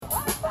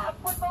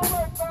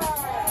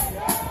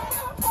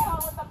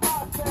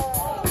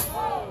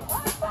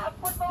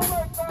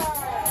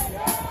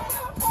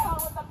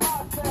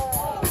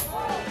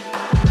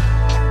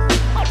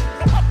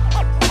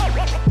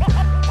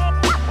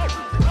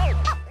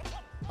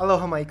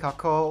Aloha mai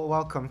kako,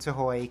 welcome to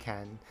Hawaii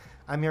Can.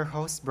 I'm your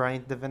host,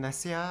 Bryant De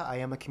Venecia. I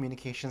am a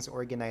communications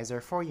organizer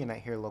for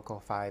Unite Here Local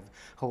 5,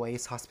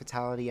 Hawaii's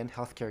hospitality and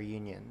healthcare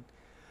union.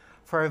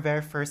 For our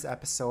very first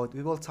episode,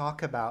 we will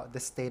talk about the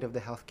state of the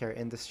healthcare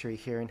industry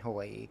here in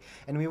Hawaii,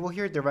 and we will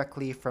hear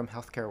directly from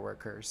healthcare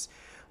workers.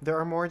 There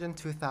are more than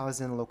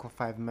 2,000 Local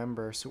 5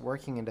 members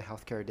working in the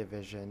healthcare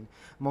division,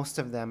 most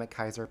of them at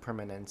Kaiser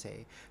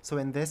Permanente. So,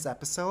 in this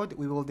episode,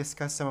 we will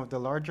discuss some of the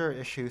larger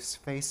issues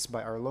faced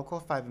by our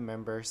Local 5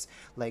 members,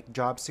 like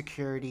job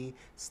security,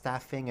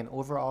 staffing, and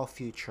overall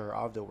future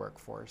of the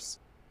workforce.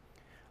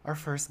 Our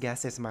first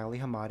guest is Miley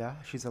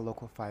Hamada. She's a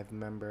Local 5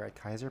 member at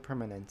Kaiser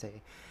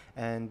Permanente,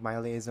 and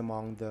Miley is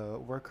among the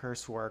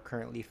workers who are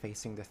currently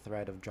facing the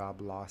threat of job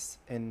loss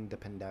in the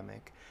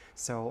pandemic.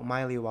 So,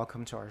 Miley,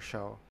 welcome to our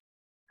show.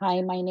 Hi,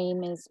 my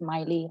name is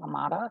Miley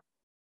Hamada.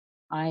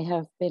 I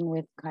have been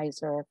with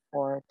Kaiser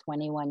for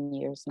 21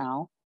 years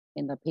now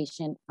in the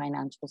Patient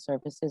Financial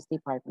Services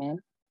Department.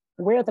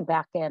 We're the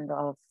back end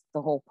of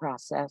the whole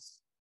process.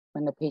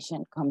 When the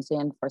patient comes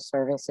in for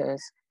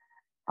services,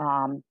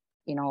 um,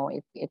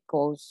 it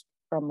goes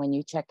from when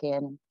you check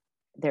in,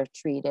 they're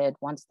treated.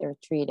 Once they're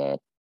treated,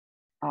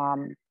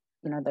 um,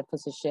 the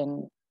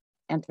physician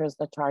enters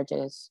the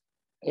charges.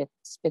 It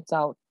spits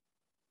out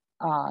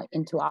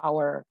into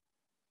our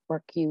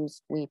work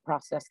queues. We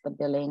process the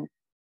billing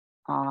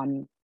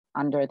um,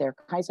 under their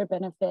Kaiser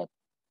benefit,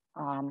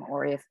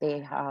 or if they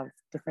have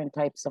different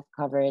types of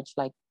coverage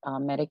like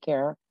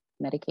Medicare,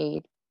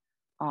 Medicaid.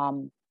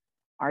 Um,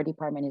 our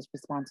department is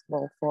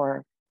responsible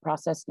for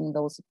processing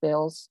those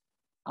bills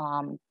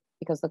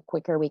because the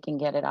quicker we can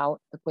get it out,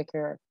 the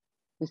quicker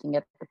we can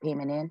get the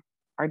payment in.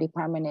 Our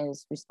department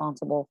is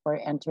responsible for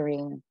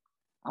entering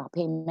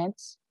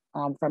payments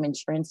from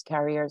insurance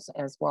carriers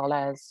as well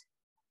as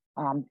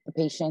the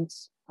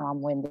patients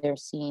when they're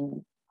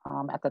seen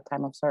at the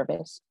time of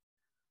service.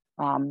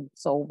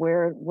 So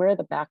we're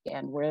the back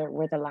end.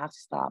 We're the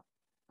last stop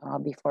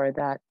before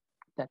that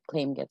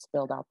claim gets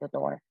billed out the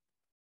door,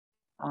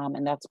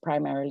 and that's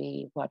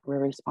primarily what we're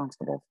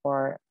responsible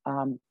for.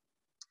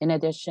 In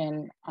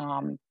addition,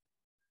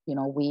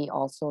 we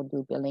also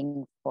do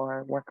billing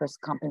for workers'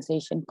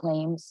 compensation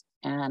claims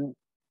and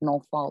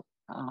no fault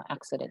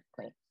accident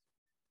claims.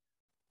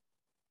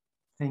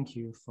 Thank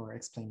you for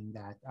explaining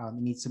that. It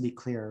needs to be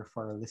clear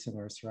for our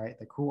listeners, right?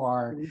 Like, who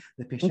are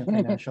the patient Mhm.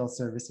 financial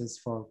services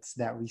folks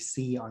that we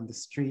see on the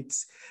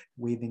streets,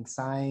 waving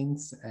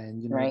signs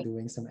and Right.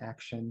 doing some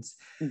actions.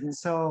 Mhm.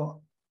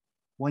 So,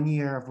 1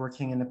 year of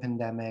working in a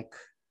pandemic,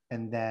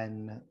 and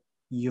then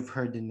you've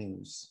heard the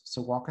news.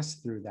 So, walk us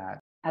through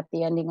that. At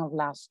the ending of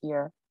last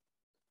year,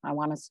 I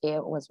want to say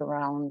it was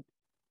around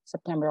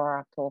September or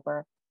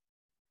October.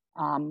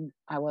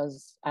 I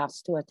was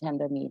asked to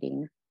attend a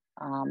meeting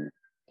um,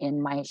 in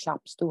my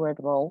shop steward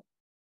role,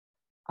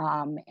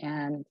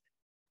 and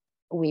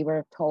we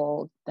were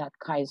told that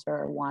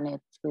Kaiser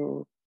wanted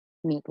to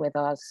meet with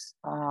us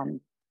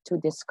to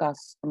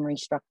discuss some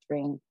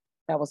restructuring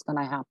that was going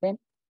to happen.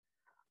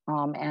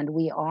 And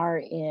we are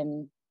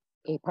in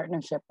a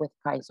partnership with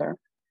Kaiser.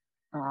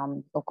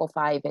 Local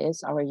 5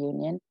 is our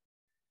union.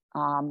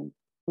 Um,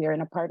 we are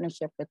in a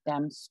partnership with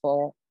them.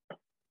 So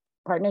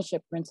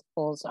partnership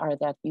principles are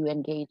that you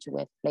engage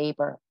with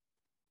labor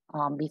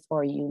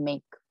before you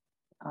make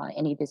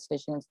any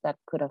decisions that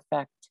could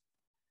affect,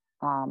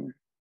 um,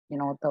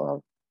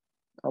 the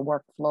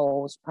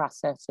workflows,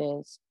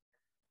 processes,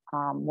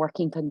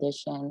 working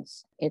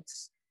conditions.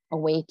 It's a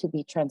way to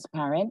be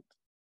transparent,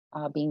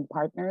 being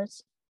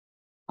partners.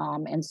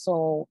 And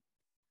so,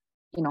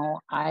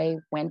 I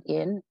went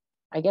in,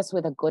 I guess,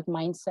 with a good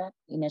mindset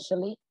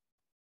initially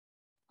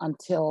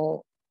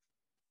until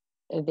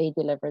they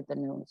delivered the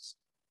news.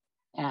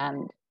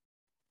 And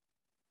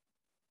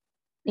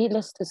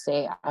needless to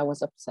say, I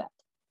was upset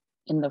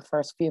in the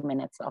first few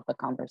minutes of the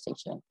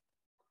conversation.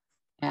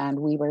 And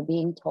we were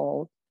being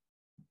told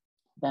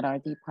that our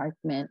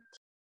department,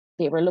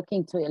 they were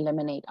looking to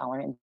eliminate our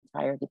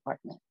entire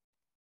department.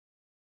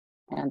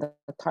 And the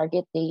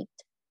target date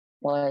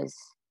was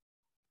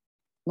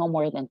no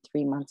more than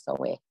 3 months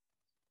away,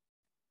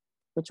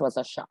 which was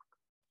a shock.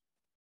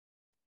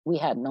 We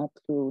had no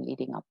clue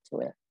leading up to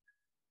it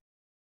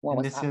what And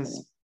was this happening.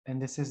 is and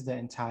this is the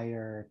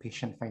entire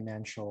patient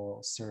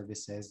financial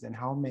services. And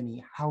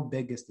how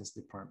big is this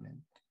department?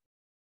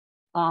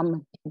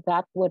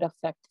 That would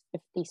affect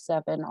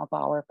 57 of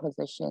our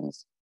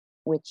positions,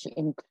 which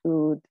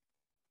include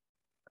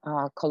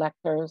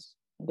collectors,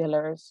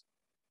 billers,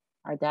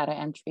 our data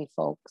entry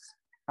folks,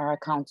 our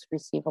accounts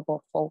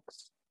receivable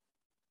folks.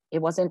 It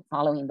wasn't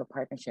following the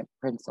partnership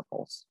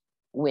principles,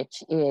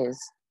 which is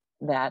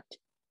that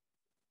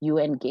you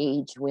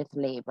engage with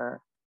labor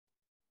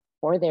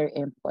for their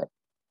input,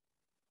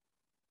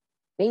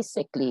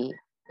 basically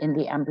in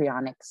the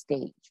embryonic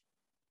stage.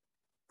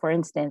 For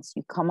instance,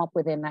 you come up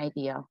with an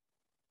idea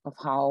of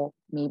how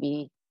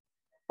maybe,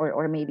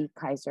 or maybe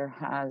Kaiser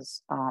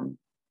has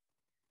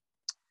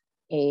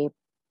a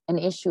an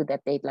issue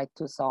that they'd like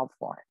to solve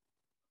for,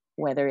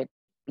 whether it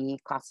be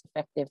cost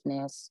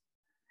effectiveness,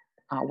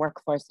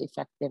 workforce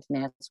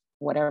effectiveness,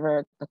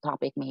 whatever the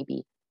topic may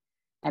be,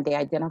 and they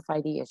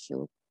identify the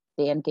issue,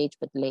 they engage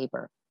with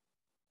labor.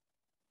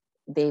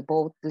 They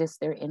both list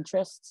their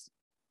interests,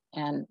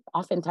 and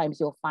oftentimes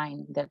you'll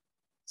find that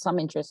some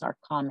interests are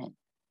common.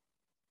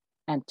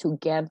 And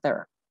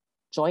together,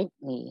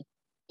 jointly,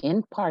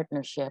 in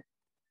partnership,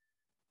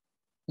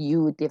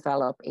 you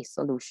develop a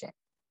solution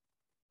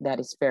that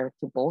is fair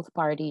to both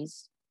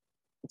parties.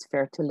 It's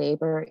fair to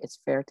labor, it's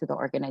fair to the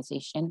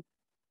organization.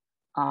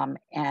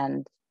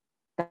 And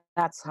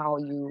that's how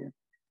you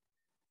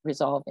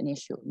resolve an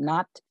issue,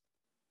 not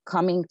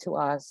coming to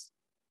us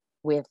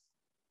with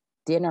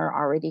dinner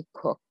already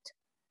cooked,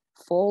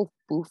 full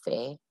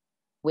buffet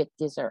with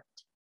dessert,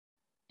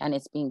 and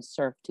it's being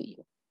served to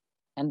you.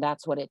 And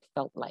that's what it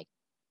felt like.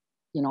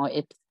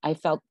 I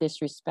felt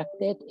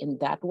disrespected in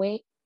that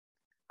way.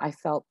 I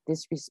felt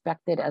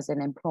disrespected as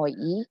an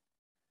employee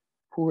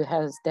who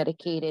has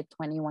dedicated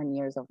 21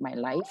 years of my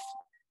life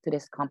to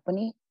this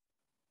company.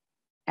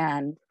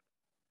 And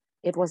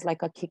it was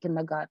like a kick in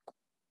the gut,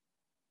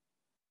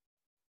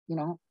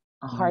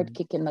 a hard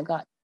kick in the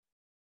gut,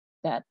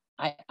 that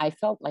I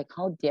felt like,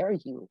 how dare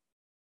you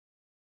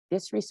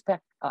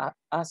disrespect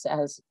us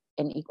as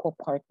an equal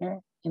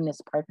partner in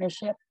this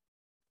partnership,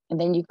 and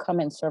then you come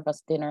and serve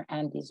us dinner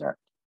and dessert,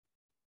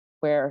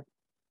 where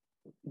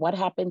what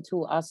happened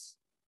to us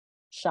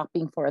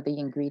shopping for the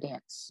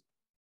ingredients,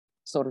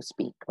 so to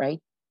speak, right?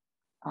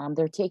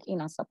 They're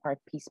taking us apart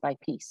piece by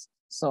piece.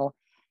 So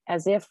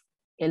as if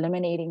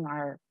eliminating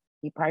our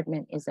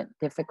department isn't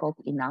difficult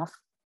enough,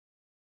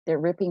 they're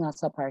ripping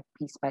us apart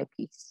piece by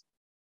piece.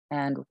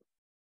 And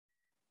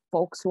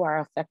folks who are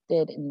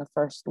affected in the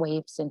first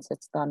wave, since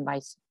it's done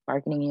by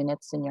bargaining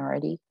unit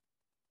seniority,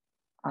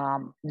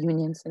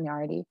 union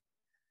seniority,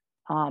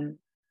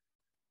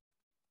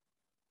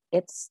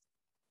 it's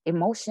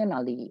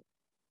emotionally,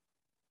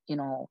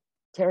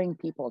 tearing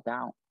people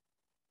down.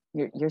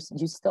 You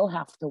still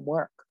have to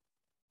work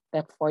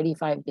that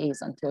 45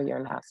 days until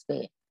your last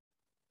day.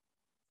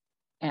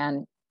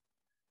 And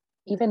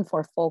even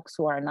for folks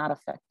who are not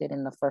affected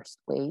in the first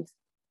wave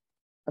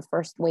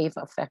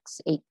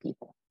affects 8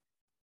 people.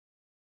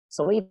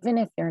 So even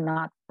if you're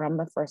not from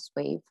the first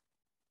wave,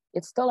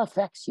 it still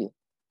affects you.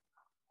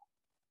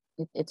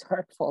 It's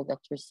hurtful that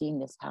you're seeing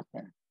this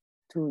happen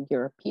to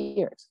your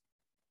peers.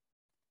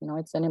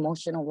 It's an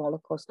emotional roller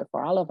coaster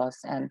for all of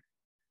us. And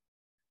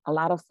a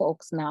lot of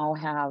folks now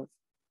have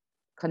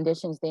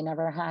conditions they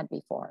never had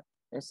before.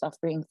 They're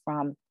suffering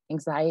from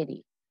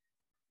anxiety,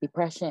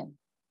 depression.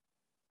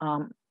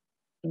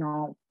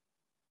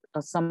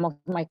 Some of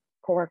my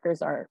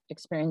coworkers are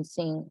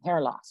experiencing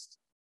hair loss,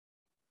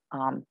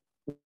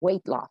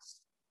 weight loss,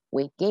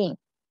 weight gain.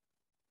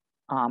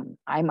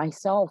 I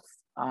myself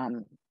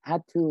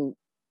had to,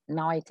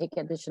 now I take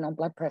additional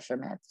blood pressure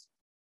meds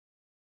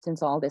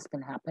since all this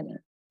been happening.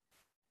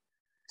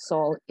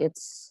 So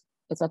it's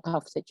a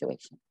tough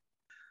situation.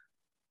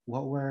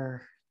 What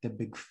were the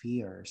big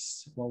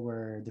fears? What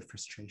were the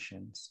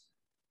frustrations?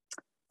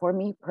 For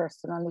me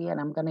personally, and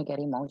I'm gonna get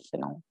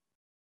emotional,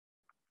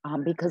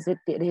 because it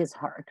is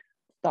hard to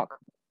talk.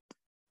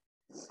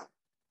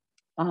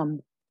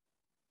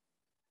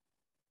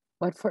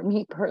 But for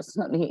me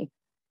personally,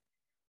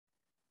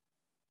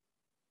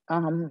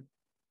 I'm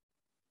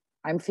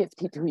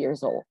 52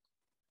 years old.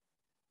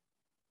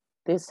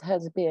 This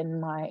has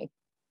been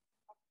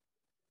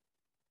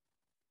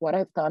what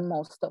I've done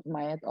most of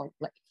my adult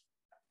life.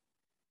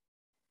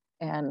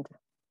 And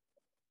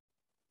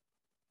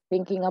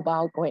thinking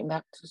about going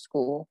back to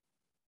school,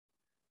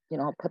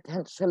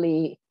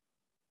 potentially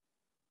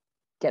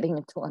getting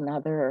into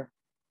another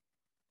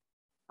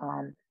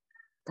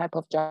type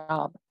of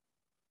job.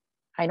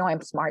 I know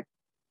I'm smart.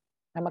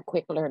 I'm a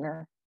quick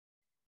learner,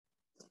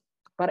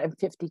 but I'm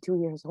 52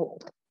 years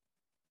old.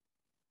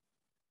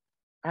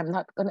 I'm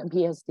not going to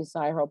be as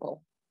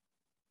desirable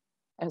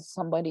as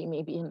somebody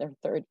maybe in their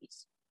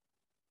 30s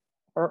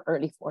or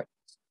early 40s.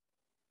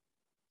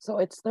 So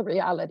it's the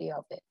reality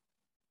of it.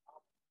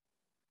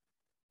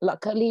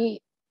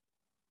 Luckily,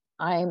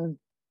 I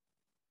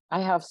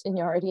have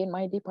seniority in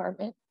my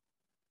department.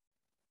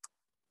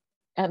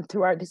 And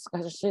through our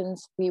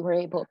discussions, we were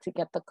able to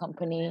get the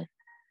company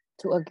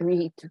to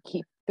agree to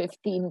keep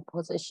 15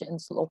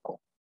 positions local.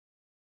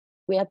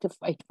 We had to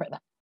fight for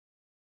that.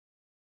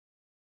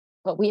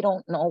 But we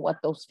don't know what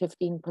those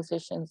 15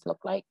 positions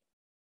look like.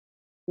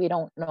 We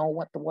don't know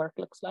what the work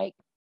looks like.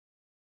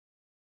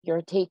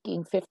 You're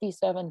taking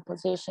 57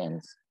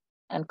 positions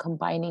and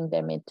combining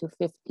them into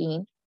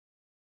 15.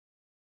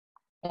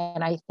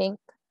 And I think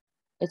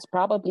it's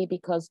probably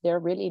because they're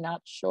really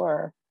not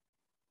sure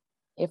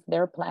if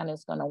their plan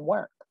is going to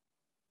work.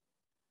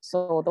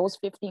 So those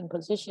 15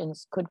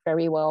 positions could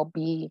very well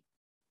be,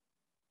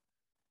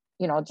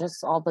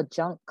 just all the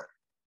junk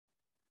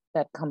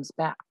that comes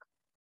back.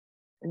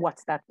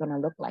 What's that going to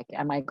look like?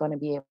 Am I going to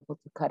be able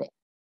to cut it?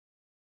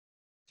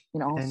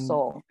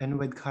 And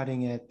with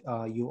cutting it,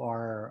 you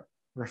are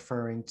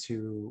referring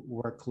to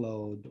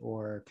workload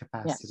or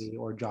capacity, yes,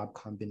 or job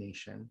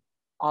combination?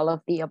 All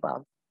of the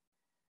above.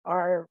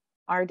 Our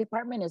Our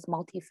department is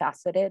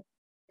multifaceted.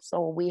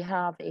 So we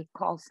have a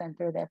call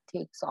center that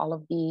takes all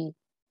of the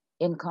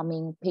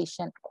incoming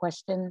patient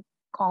question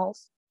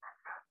calls.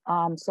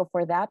 So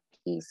for that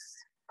piece,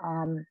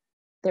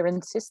 they're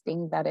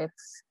insisting that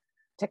it's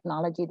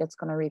technology that's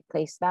going to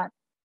replace that.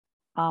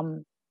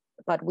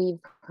 But we've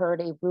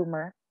heard a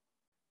rumor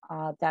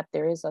that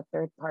there is a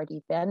third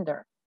party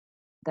vendor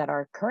that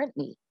are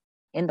currently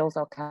in those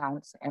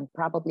accounts and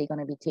probably going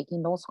to be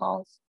taking those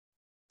calls.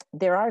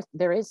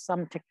 There is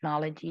some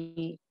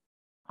technology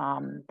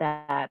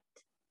that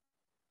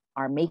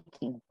are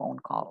making phone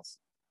calls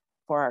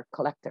for our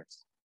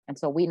collectors. And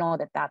so we know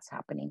that that's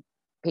happening.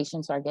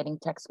 Patients are getting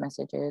text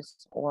messages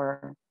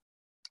or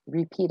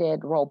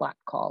repeated robot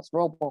calls,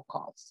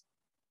 robocalls,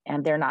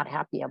 and they're not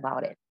happy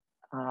about it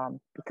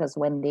because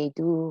when they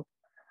do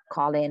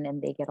call in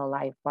and they get a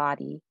live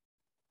body,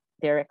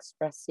 they're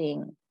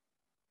expressing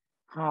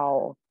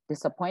how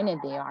disappointed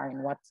they are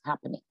in what's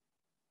happening.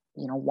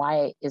 You know,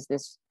 why is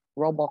this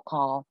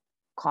robocall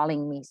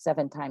calling me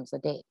 7 times a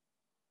day?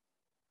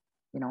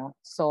 You know,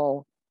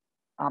 so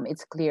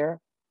it's clear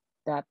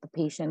that the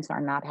patients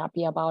are not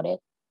happy about it.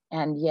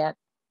 And yet,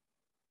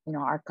 you know,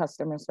 our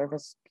customer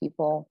service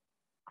people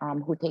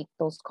who take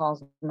those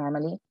calls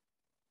normally,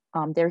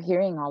 they're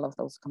hearing all of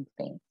those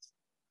complaints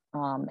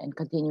and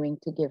continuing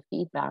to give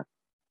feedback.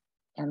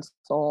 And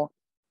so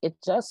it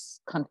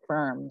just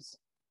confirms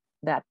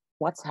that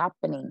what's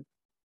happening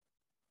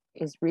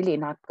is really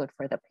not good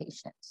for the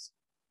patients.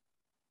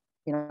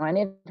 You know, and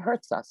it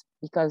hurts us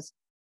because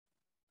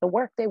the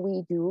work that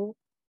we do,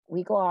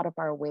 we go out of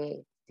our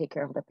way to take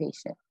care of the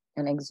patient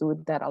and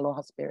exude that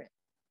aloha spirit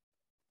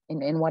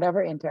in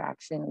whatever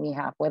interaction we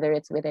have, whether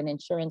it's with an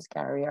insurance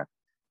carrier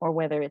or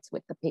whether it's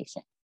with the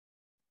patient.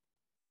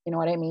 You know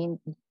what I mean?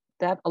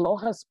 That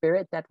aloha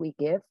spirit that we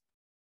give,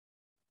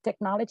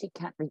 technology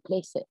can't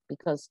replace it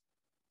because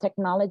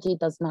technology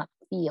does not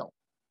feel.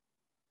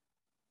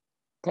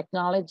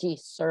 Technology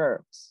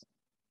serves,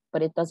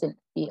 but it doesn't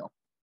feel.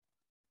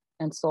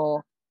 And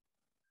so,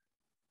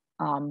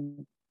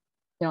 you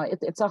know,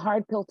 it's a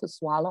hard pill to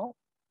swallow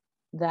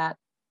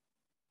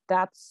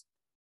that's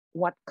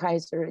what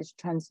Kaiser is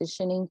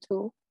transitioning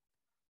to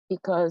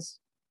because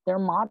their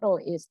model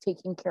is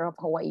taking care of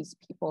Hawaii's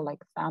people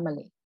like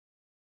family.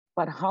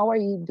 But how are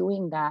you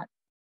doing that?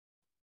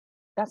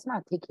 That's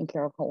not taking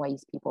care of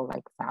Hawaii's people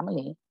like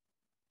family.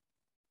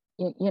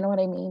 You know what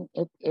I mean?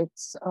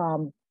 It's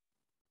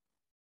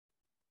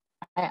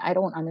I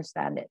don't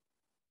understand it.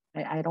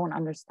 I don't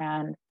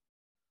understand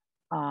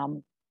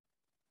how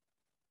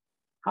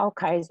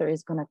Kaiser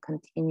is going to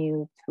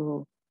continue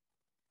to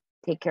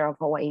take care of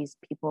Hawaii's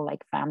people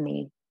like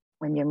family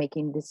when you're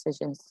making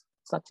decisions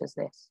such as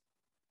this.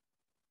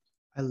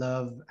 I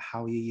love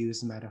how you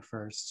use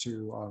metaphors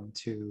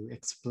to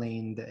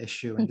explain the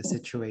issue and the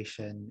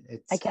situation. I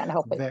It's can't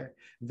help it.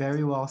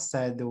 very well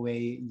said the way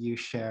you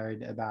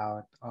shared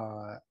about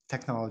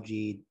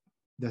technology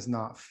does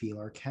not feel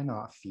or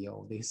cannot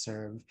feel, they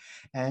serve.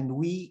 And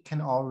we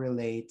can all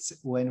relate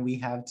when we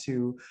have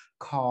to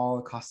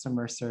call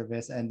customer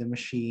service and the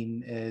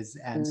machine is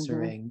Mm-hmm.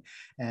 answering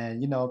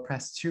and, you know,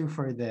 press 2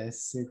 for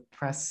this,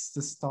 press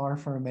the star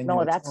for a menu.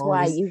 No, It's that's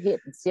why always, you hit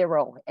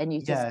 0 and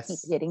you just keep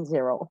yes, hitting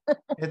 0.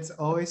 it's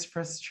always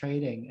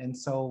frustrating. And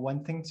so,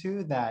 one thing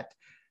too that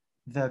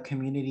the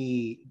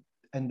community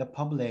and the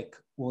public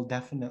will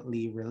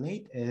definitely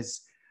relate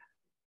is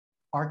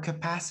our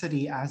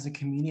capacity as a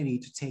community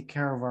to take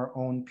care of our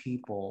own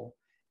people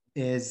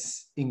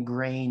is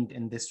ingrained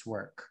in this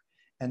work.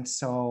 And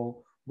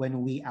so,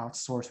 when we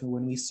outsource,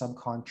 when we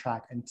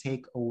subcontract and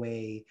take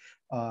away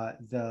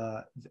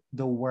the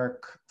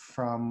work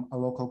from a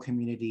local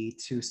community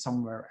to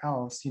somewhere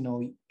else, you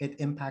know, it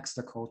impacts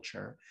the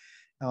culture.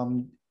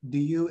 um, do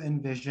you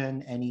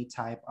envision any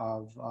type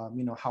of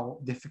you know, how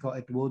difficult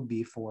it would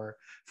be for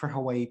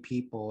Hawaii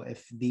people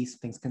if these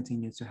things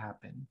continue to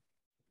happen?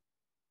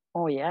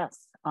 Oh,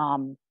 yes.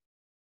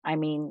 I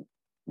mean,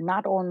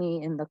 not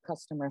only in the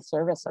customer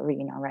service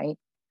arena, right?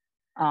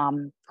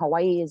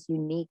 Hawaii is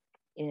unique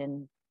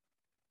in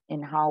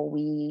how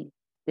we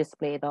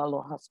display the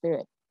aloha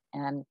spirit.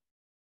 And,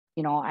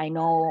 you know, I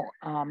know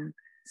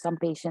some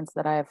patients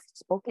that I've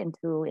spoken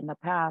to in the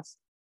past,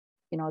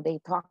 you know, they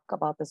talk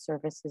about the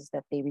services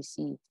that they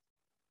receive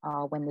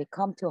when they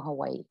come to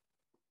Hawaii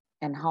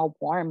and how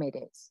warm it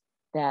is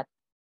that,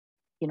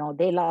 you know,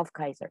 they love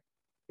Kaiser.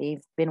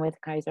 They've been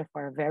with Kaiser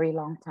for a very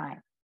long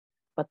time.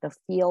 But the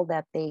feel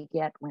that they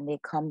get when they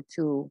come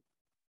to,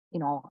 you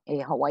know, a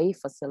Hawaii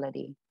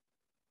facility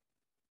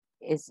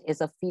is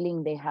a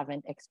feeling they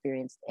haven't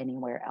experienced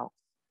anywhere else.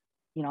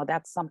 You know,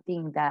 that's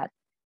something that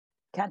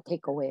can't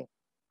take away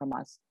from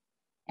us.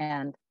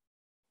 And,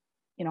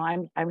 you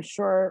know, I'm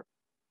sure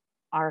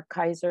our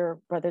Kaiser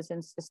brothers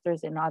and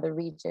sisters in other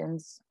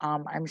regions,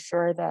 I'm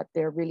sure that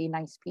they're really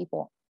nice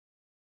people,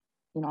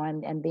 you know,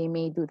 and they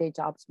may do their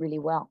jobs really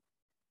well,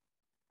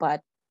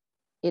 but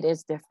it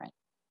is different.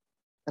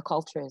 The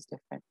culture is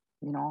different,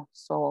 you know.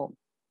 So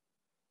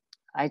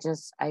I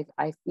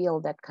feel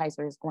that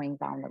Kaiser is going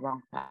down the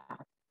wrong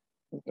path.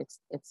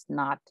 It's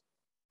not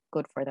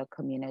good for the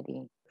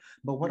community.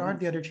 But what are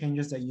the other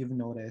changes that you've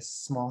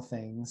noticed, small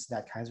things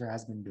that Kaiser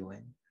has been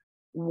doing?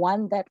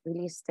 One that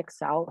really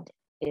sticks out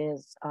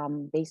is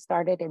they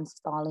started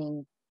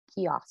installing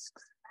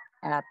kiosks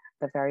at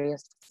the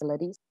various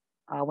facilities.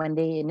 When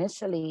they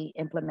initially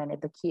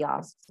implemented the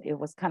kiosks, it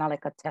was kind of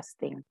like a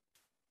testing.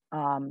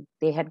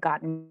 They had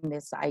gotten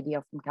this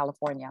idea from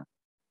California,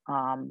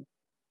 um,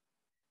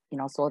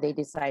 so they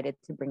decided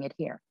to bring it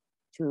here.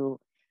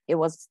 It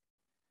was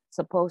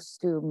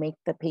supposed to make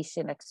the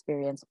patient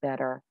experience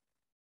better,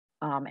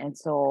 and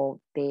so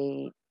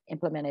they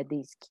implemented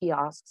these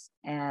kiosks.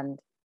 And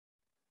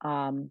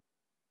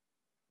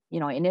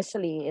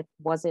initially it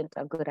wasn't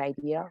a good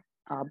idea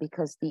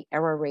because the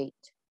error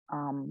rate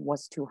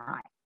was too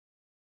high.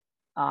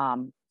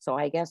 So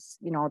I guess,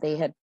 they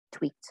had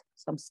tweaked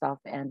some stuff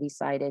and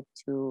decided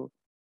to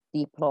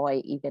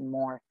deploy even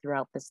more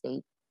throughout the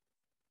state.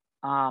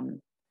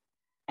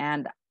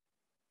 And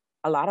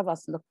a lot of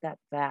us looked at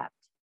that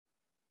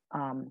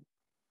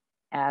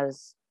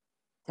as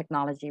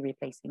technology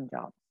replacing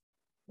jobs.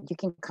 You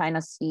can kind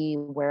of see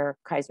where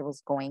Kaiser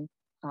was going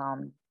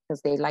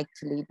because they like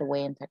to lead the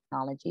way in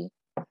technology.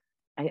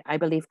 I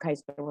believe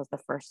Kaiser was the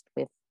first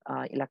with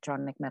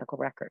electronic medical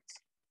records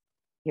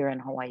here in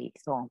Hawaii.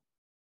 So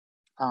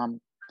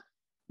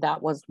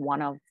that was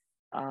one of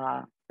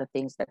the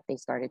things that they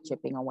started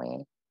chipping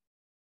away.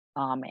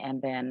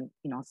 And then,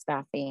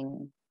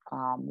 staffing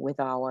with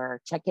our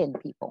check-in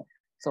people.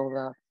 So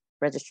the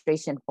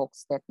registration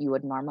folks that you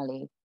would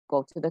normally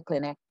go to the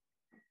clinic,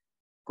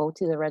 go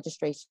to the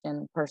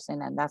registration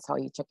person, and that's how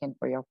you check in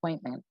for your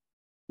appointment.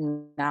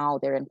 Now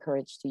they're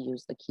encouraged to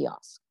use the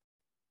kiosk.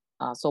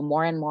 So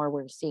more and more,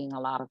 we're seeing a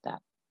lot of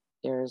that.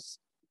 There's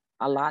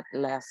a lot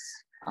less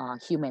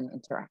human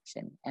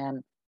interaction.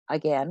 And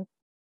again,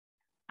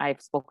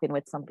 I've spoken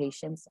with some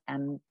patients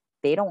and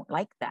they don't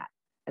like that,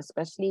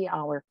 especially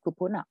our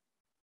kupuna.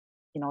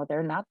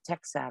 They're not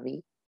tech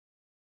savvy.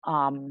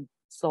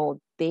 So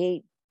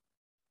they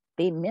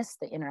miss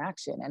the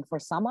interaction. And for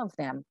some of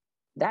them,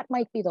 that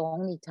might be the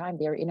only time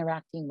they're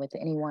interacting with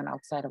anyone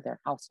outside of their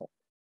household,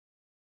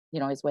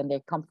 is when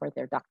they come for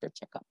their doctor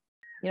checkup.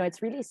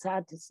 It's really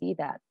sad to see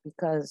that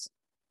because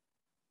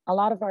a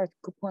lot of our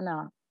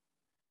kupuna,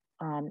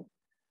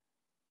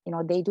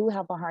 they do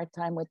have a hard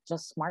time with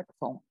just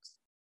smartphones.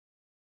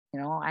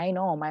 I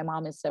know my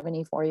mom is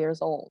 74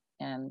 years old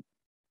and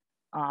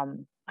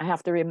I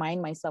have to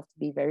remind myself to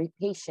be very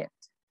patient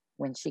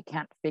when she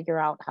can't figure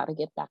out how to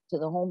get back to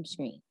the home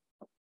screen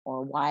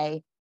or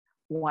why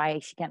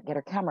she can't get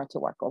her camera to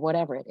work or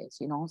whatever it is,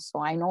 So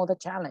I know the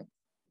challenge,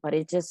 but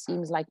it just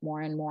seems like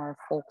more and more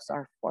folks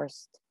are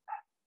forced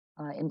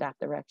in that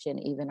direction,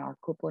 even our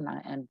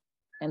kupuna.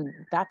 And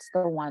that's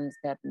the ones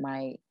that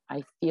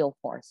I feel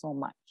for so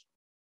much,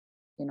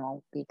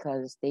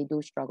 because they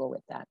do struggle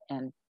with that.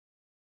 And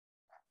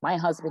my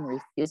husband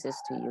refuses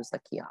to use the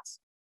kiosk.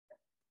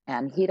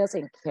 And he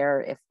doesn't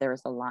care if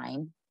there's a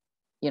line.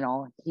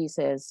 He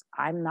says,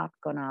 I'm not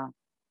gonna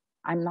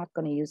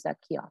use that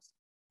kiosk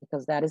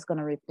because that is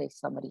gonna replace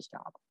somebody's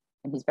job.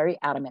 And he's very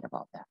adamant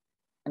about that.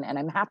 And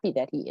I'm happy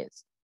that he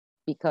is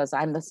because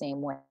I'm the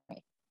same way.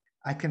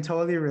 I can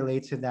totally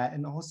relate to that.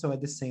 And also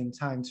at the same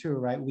time, too,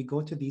 right? We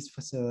go to these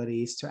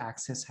facilities to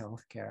access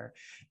healthcare.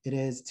 It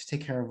is to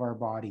take care of our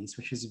bodies,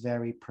 which is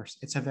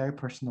it's a very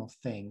personal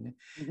thing.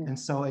 Mhm. And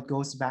so it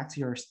goes back to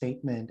your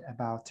statement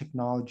about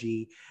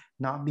technology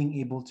not being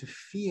able to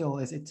feel,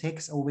 is it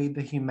takes away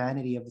the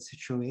humanity of the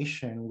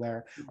situation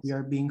where we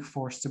are being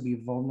forced to be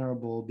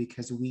vulnerable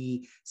because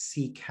we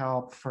seek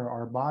help for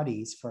our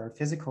bodies, for our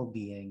physical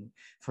being,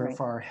 for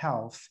our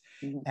health.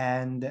 Mhm.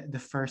 And the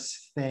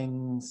first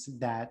things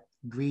that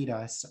greet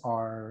us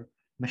are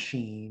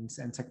machines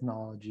and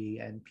technology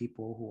and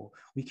people who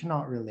we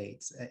cannot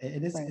relate.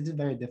 It's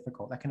very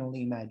difficult. I can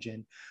only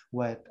imagine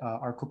what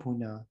our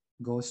kupuna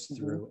goes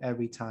through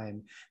every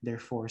time they're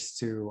forced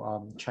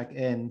to check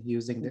in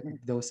using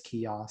those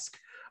kiosks,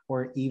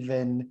 or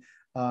even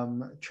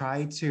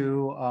try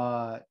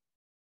to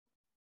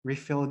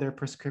refill their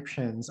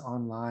prescriptions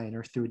online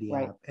or through the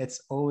app.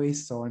 It's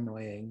always so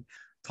annoying.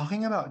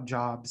 Talking about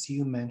jobs,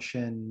 you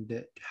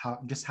mentioned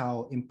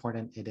how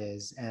important it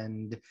is,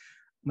 and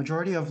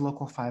majority of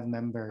Local 5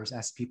 members,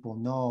 as people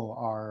know,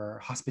 are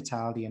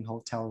hospitality and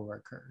hotel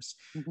workers.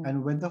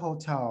 And with the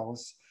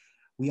hotels,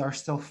 we are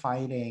still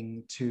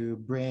fighting to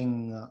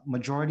bring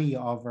majority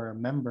of our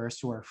members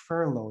who are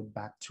furloughed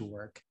back to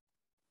work.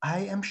 I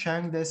am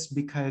sharing this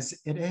because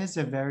it is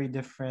a very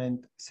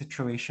different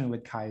situation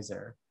with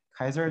Kaiser.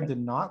 Kaiser did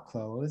not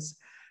close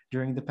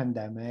during the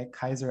pandemic.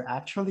 Kaiser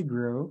actually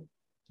grew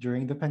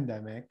during the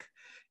pandemic.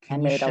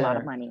 And made a lot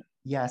of money.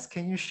 Yes,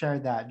 can you share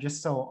that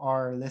just so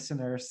our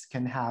listeners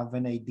can have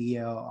an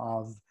idea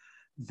of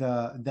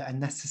the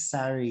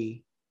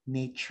unnecessary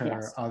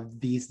nature of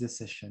these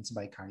decisions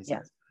by Kaiser?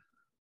 Yes.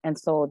 And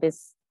so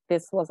this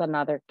was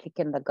another kick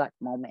in the gut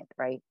moment,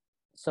 right?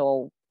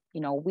 So,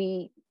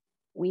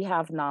 we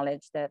have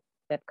knowledge that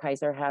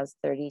Kaiser has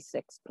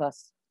 36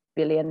 plus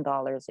billion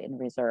dollars in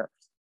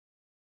reserves,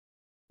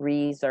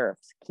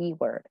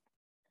 keyword.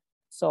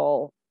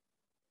 So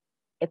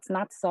it's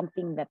not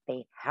something that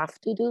they have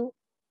to do.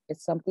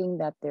 It's something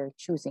that they're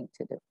choosing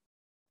to do.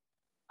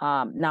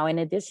 Now, in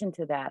addition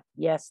to that,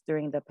 yes,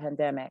 during the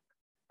pandemic,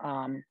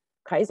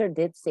 Kaiser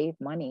did save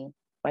money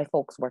by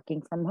folks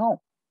working from home.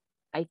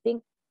 I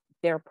think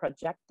their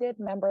projected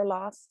member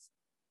loss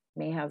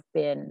may have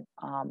been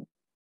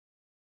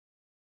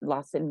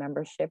loss in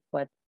membership,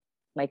 but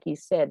like you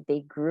said,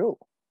 they grew.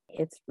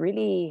 It's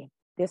really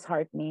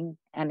disheartening,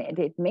 and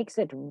it makes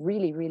it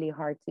really, really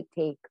hard to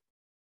take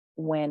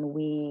when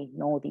we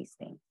know these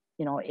things.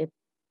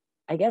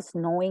 I guess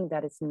knowing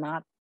that it's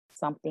not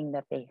something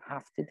that they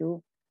have to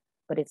do,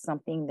 but it's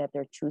something that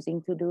they're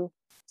choosing to do.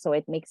 So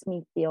it makes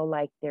me feel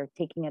like they're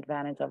taking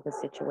advantage of the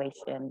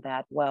situation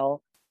that,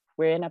 well,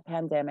 we're in a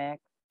pandemic.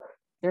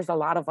 There's a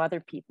lot of other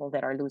people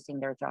that are losing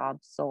their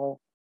jobs. So,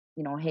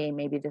 hey,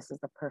 maybe this is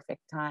the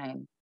perfect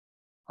time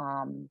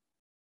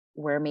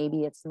where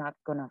maybe it's not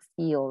going to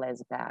feel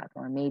as bad,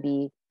 or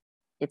maybe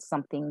it's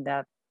something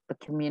that the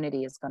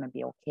community is going to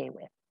be okay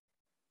with.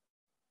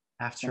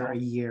 After a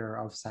year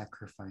of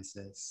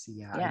sacrifices.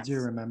 Yeah, yes. I do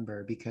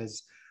remember,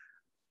 because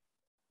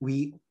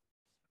we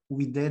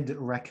did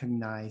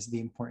recognize the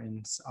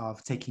importance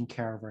of taking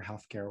care of our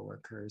healthcare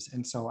workers.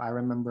 And so I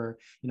remember,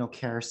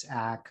 CARES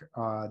Act,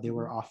 they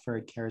were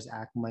offered CARES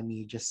Act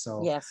money just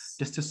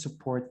to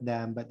support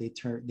them, but they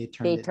turned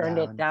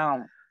it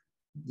down.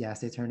 Yes,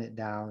 they turned it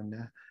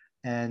down.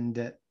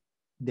 And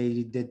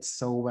they did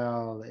so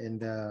well in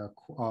the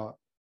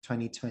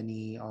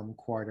 2020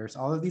 quarters.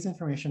 All of these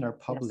information are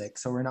public,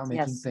 so we're not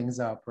making things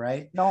up,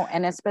 right? No,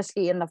 and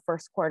especially in the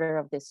first quarter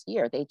of this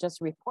year, they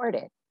just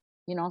reported,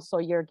 so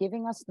you're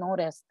giving us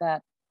notice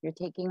that you're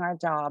taking our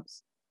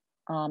jobs,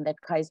 that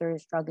Kaiser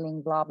is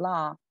struggling, blah,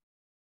 blah.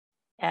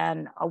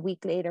 And a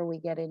week later, we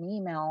get an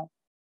email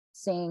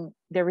saying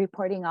they're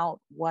reporting out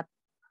what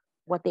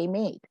they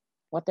made,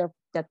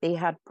 that they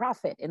had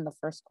profit in the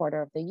first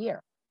quarter of the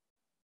year.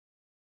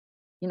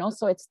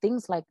 So it's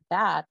things like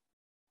that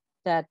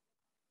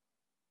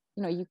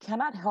you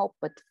cannot help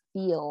but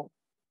feel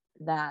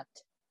that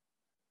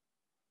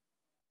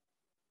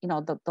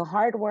the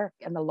hard work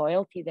and the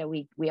loyalty that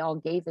we all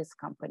gave this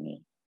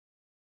company,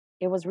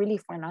 it was really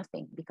for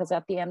nothing, because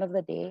at the end of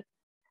the day,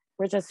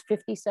 we're just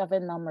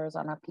 57 numbers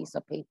on a piece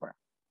of paper.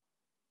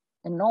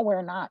 And no,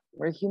 we're not.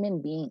 We're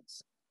human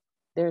beings.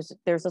 There's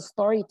a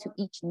story to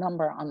each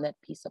number on that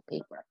piece of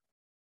paper.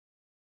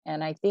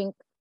 And I think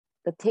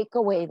the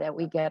takeaway that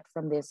we get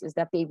from this is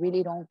that they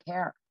really don't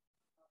care,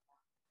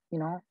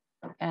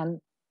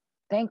 and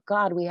thank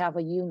God we have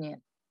a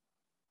union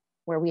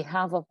where we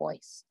have a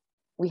voice.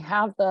 We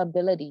have the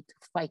ability to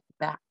fight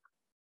back.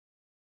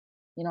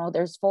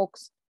 There's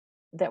folks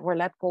that were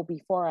let go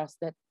before us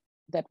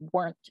that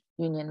weren't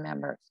union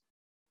members,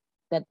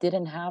 that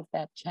didn't have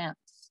that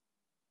chance.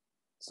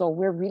 So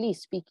we're really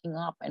speaking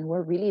up, and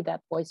we're really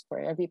that voice for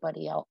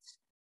everybody else,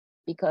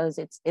 because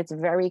it's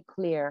very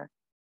clear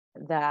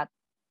that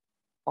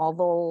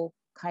although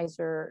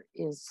Kaiser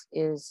is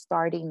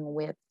starting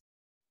with,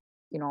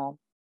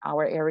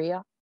 our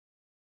area,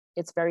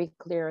 it's very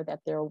clear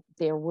that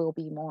there will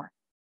be more.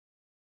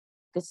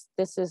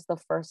 This is the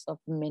first of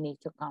many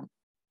to come.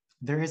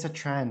 There is a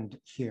trend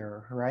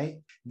here, right?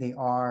 They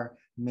are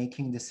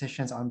making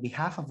decisions on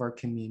behalf of our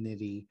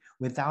community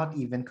without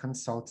even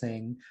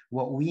consulting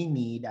what we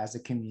need as a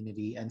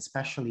community, and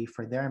especially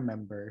for their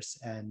members.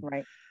 And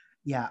right.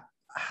 Yeah,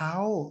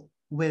 how,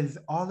 with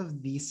all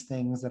of these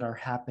things that are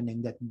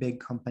happening that big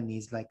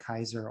companies like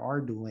Kaiser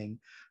are doing,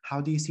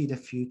 how do you see the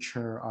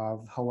future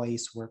of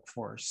Hawaii's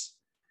workforce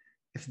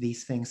if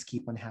these things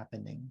keep on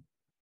happening?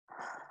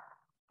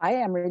 I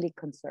am really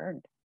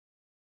concerned.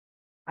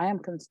 I am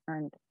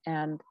concerned,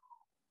 and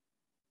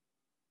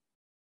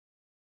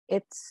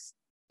it's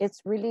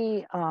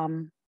really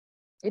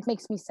it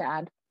makes me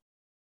sad.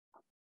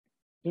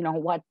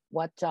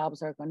 What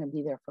jobs are going to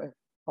be there for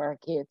our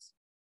kids?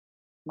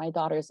 My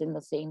daughter's in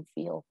the same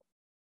field.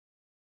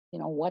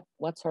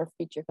 What's her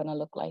future going to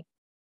look like?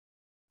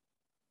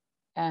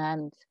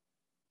 And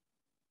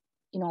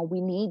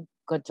we need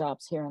good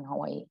jobs here in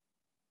Hawaii.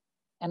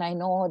 And I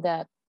know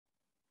that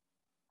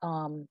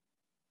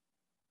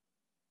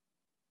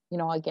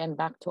again,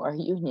 back to our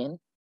union,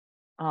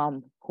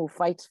 who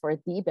fights for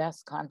the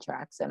best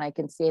contracts. And I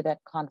can say that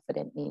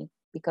confidently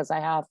because I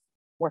have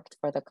worked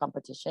for the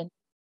competition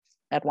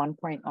at one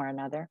point or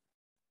another.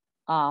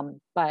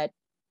 But,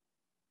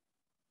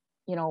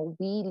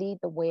 we lead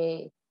the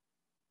way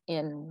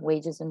in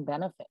wages and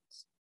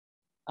benefits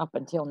up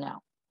until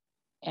now.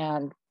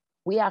 And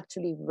we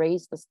actually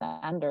raise the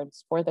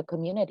standards for the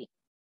community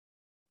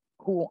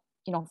who,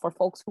 for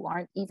folks who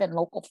aren't even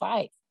Local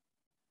 5,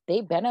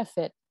 they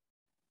benefit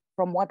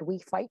from what we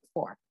fight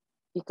for,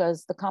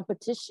 because the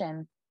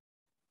competition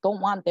don't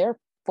want their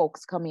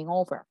folks coming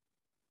over,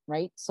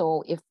 right?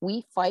 So if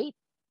we fight,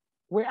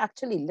 we're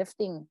actually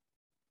lifting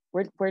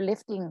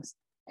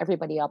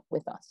everybody up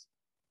with us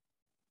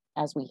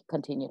as we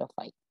continue to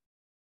fight.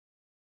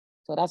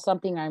 So that's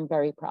something I'm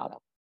very proud of.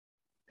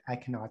 I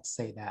cannot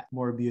say that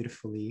more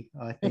beautifully.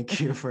 Thank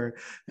you for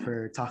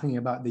talking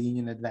about the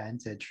union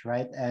advantage,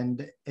 right?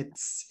 And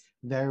it's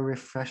very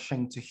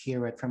refreshing to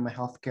hear it from a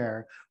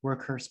healthcare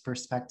worker's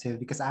perspective,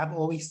 because I've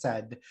always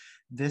said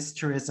this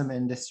tourism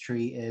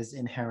industry is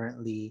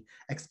inherently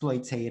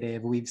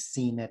exploitative. We've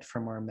seen it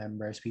from our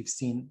members. We've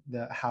seen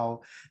how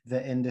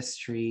the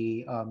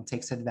industry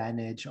takes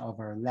advantage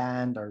of our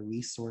land, our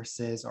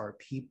resources, our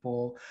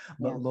people.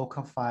 But Yes,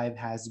 Local 5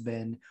 has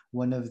been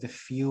one of the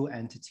few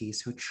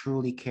entities who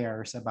truly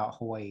cares about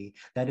Hawaii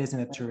that is in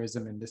the right,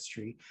 tourism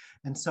industry.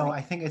 And so right.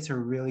 I think it's a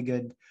really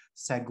good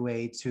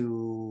segue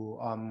to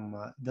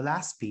the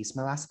last piece,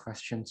 my last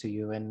question to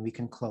you, and we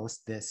can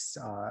close this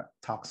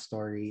talk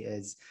story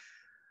is,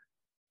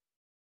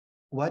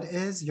 what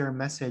is your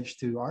message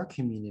to our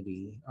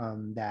community,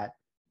 that,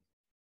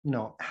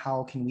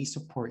 how can we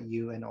support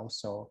you, and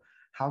also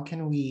how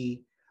can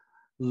we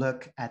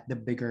look at the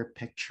bigger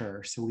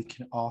picture so we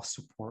can all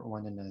support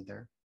one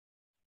another?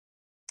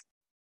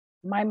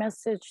 My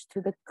message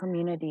to the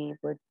community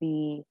would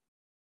be,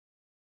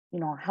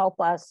 help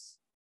us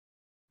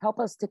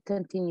to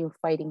continue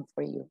fighting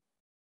for you.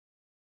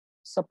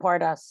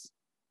 Support us,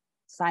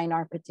 sign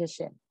our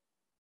petition,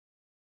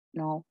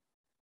 you know,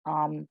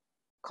 um,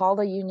 call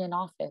the union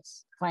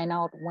office, find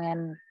out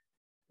when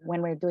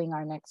we're doing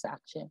our next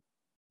action.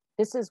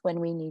 This is when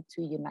we need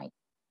to unite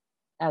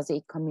as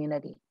a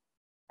community,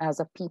 as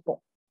a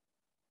people,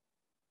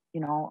 you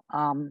know,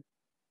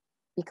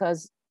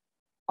 because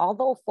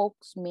although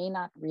folks may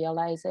not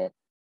realize it,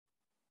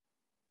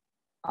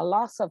 a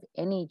loss of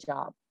any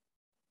job,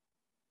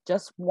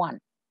 just one,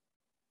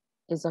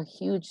 is a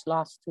huge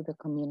loss to the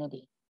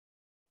community.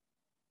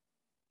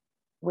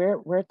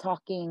 We're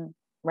talking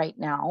right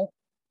now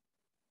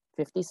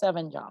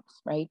 57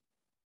 jobs, right?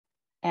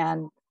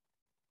 And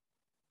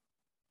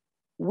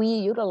we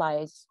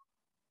utilize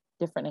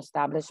different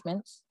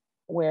establishments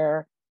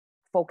where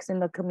folks in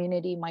the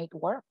community might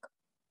work.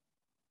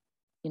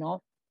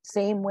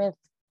 Same with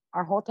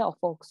our hotel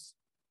folks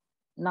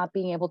not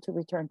being able to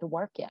return to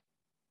work yet.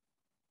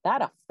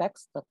 That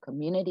affects the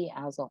community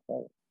as a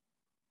whole.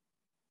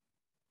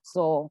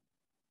 So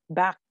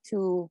back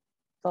to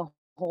the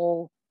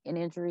whole, an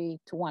injury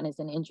to one is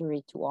an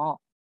injury to all.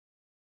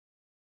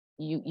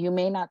 You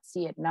may not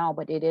see it now,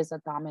 but it is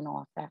a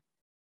domino effect.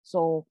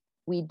 So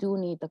we do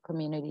need the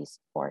community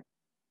support.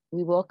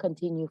 We will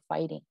continue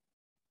fighting,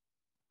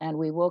 and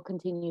we will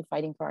continue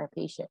fighting for our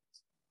patients.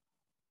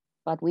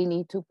 But we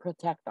need to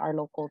protect our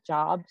local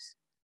jobs.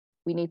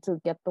 We need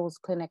to get those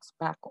clinics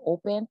back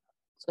open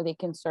so they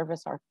can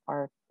service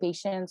our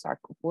patients, our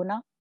kupuna.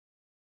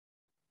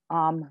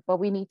 But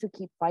we need to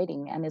keep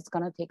fighting, and it's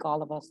going to take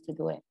all of us to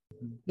do it.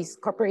 These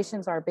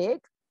corporations are big,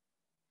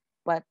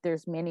 but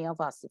there's many of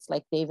us. It's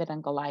like David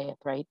and Goliath,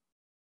 right?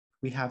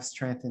 We have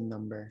strength in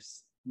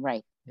numbers.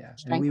 Right. Yeah, and we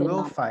Strength in will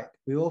numbers. fight.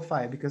 We will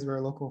fight because we're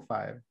a Local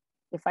 5.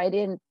 If I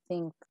didn't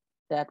think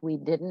that we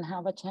didn't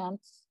have a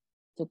chance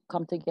to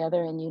come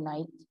together and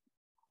unite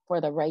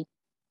for the right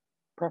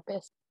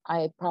purpose,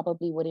 I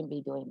probably wouldn't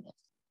be doing this.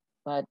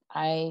 But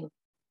I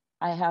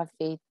have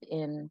faith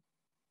in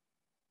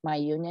my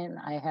union.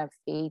 I have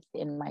faith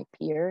in my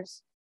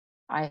peers.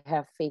 I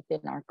have faith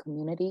in our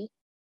community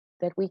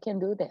that we can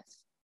do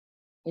this.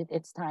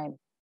 It's time.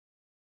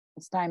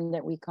 It's time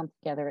that we come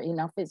together.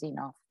 Enough is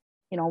enough.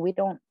 We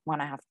don't want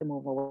to have to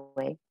move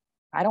away.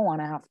 I don't want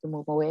to have to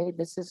move away.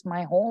 This is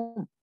my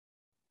home.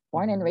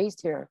 Born and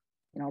raised here.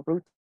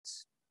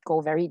 Roots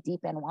go very deep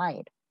and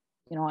wide.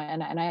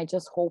 And I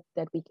just hope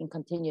that we can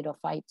continue to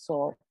fight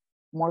so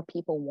more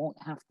people won't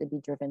have to be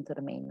driven to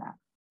the mainland.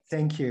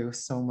 Thank you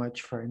so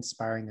much for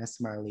inspiring us,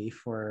 Marley,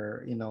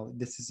 for,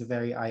 this is a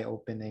very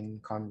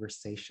eye-opening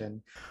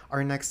conversation.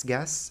 Our next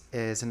guest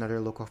is another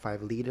Local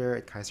 5 leader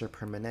at Kaiser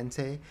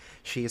Permanente.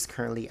 She is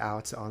currently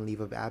out on leave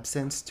of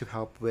absence to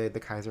help with the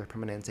Kaiser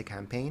Permanente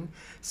campaign.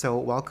 So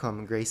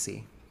welcome,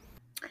 Gracie.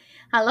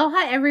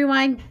 Aloha,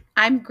 everyone.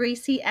 I'm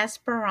Gracie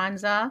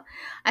Esperanza.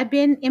 I've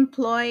been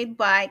employed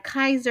by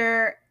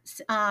Kaiser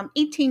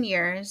 18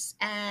 years,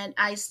 and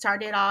I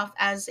started off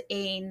as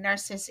a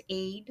nurse's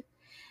aide.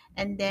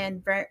 And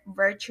then,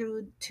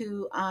 virtue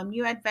to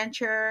new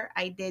adventure,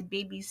 I did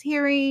baby's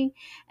hearing.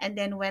 And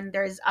then, when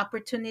there's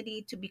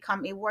opportunity to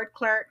become a ward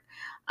clerk,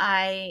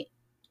 I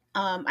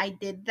I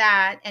did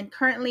that. And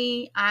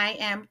currently, I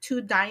am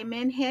two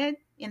diamond head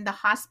in the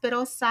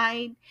hospital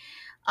side.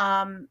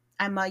 I'm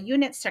a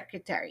unit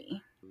secretary.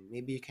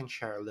 Maybe you can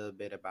share a little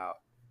bit about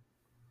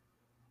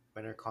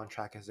when our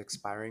contract is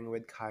expiring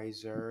with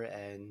Kaiser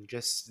and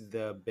just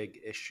the big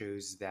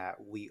issues that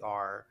we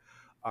are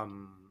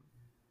um,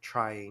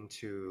 trying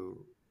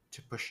to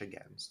push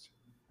against.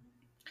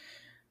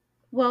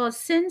 Well,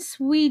 since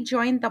we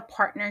joined the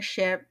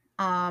partnership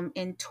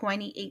in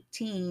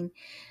 2018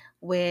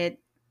 with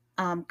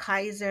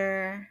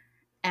Kaiser,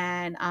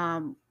 and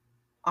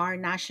our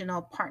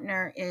national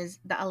partner is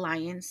the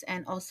Alliance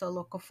and also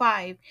Local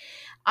 5,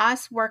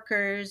 us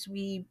workers,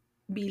 we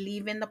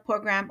believe in the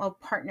program of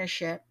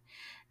partnership.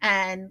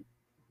 And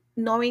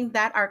knowing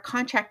that our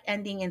contract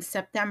ending in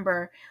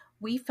September,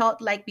 we felt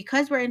like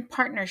because we're in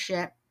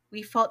partnership,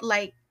 we felt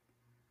like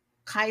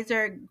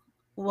Kaiser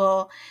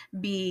will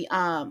be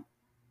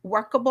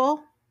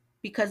workable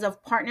because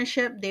of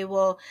partnership, they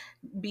will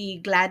be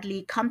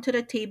gladly come to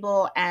the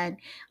table and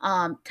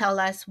tell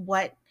us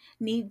what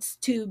needs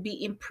to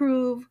be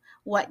improved,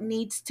 what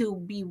needs to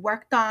be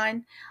worked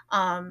on.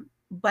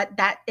 But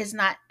that is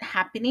not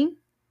happening.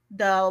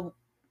 The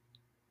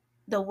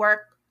the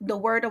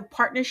word of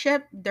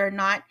partnership, they're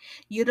not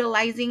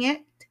utilizing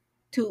it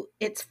to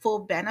its full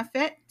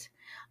benefit.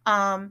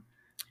 Um,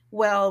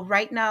 well,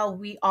 right now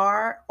we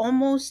are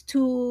almost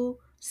to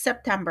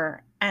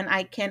September, and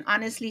I can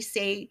honestly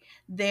say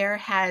there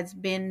has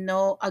been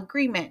no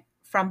agreement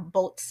from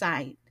both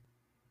sides.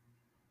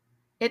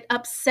 It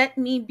upset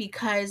me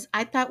because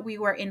I thought we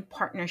were in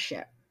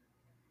partnership.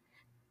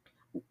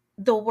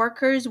 The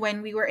workers,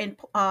 when we were in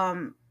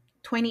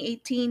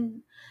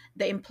 2018,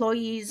 the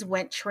employees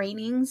went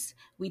trainings.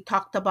 We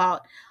talked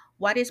about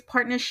what is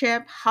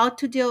partnership, how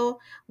to deal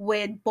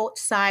with both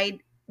side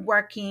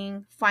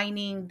working,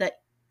 finding the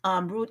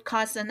root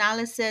cause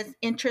analysis,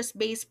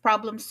 interest-based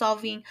problem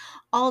solving,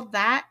 all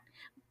that.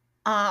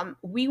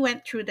 We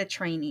went through the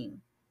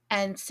training,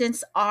 and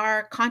since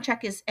our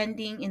contract is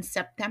ending in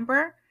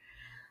September,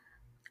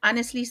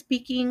 honestly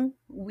speaking,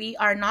 we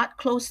are not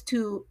close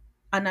to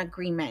an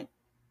agreement.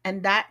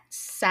 And that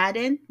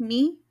saddened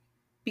me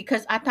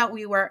because I thought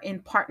we were in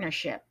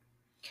partnership.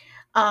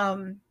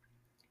 Um,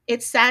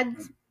 it sad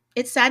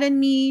it saddened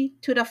me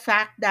to the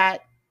fact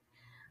that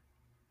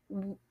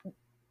w-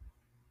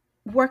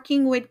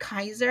 working with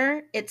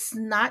Kaiser, it's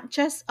not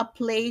just a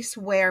place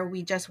where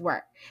we just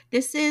work.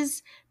 This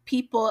is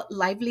people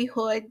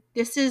livelihood.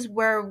 This is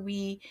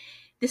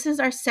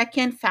our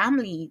second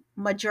family.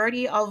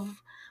 Majority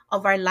of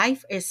our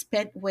life is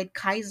spent with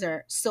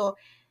Kaiser. So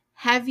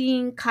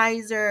having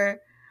Kaiser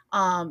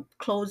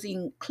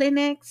closing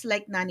clinics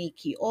like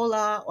Naniki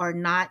Ola, or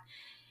not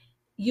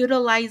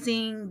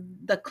utilizing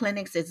the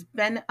clinics it's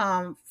been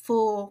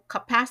full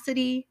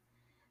capacity,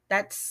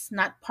 that's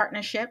not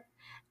partnership.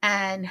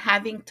 And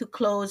having to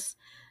close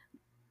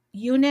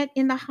unit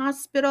in the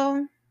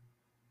hospital,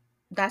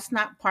 that's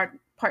not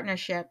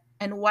partnership.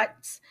 And what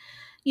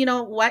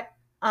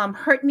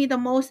hurt me the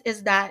most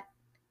is that,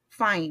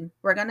 fine,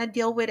 we're gonna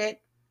deal with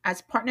it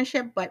as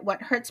partnership, but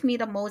what hurts me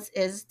the most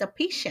is the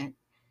patient.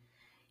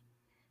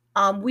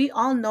 We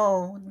all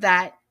know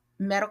that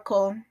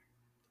medical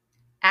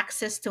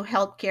access to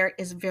healthcare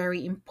is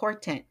very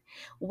important.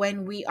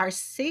 When we are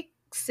sick,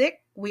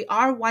 we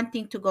are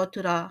wanting to go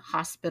to the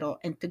hospital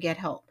and to get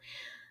help.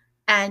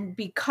 And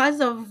because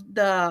of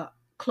the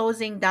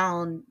closing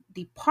down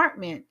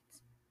department,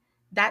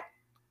 that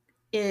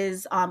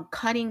is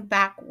cutting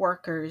back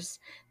workers,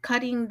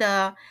 cutting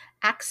the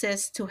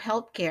access to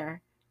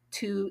healthcare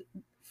to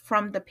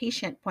from the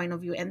patient point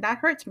of view. And that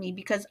hurts me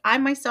because I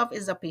myself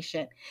is a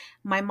patient.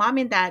 My mom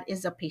and dad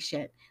is a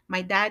patient.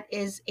 My dad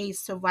is a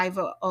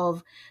survivor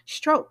of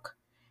stroke.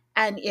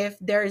 And if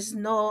there's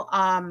no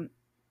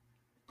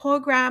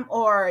program,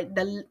 or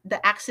the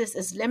access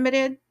is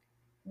limited,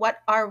 what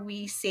are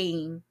we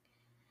saying?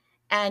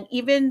 And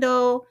even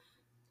though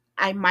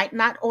I might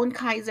not own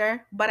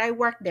Kaiser, but I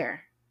work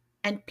there.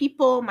 And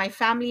people, my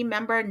family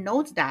member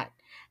knows that.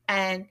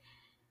 And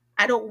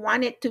I don't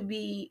want it to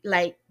be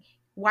like,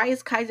 why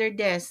is Kaiser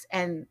this?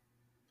 And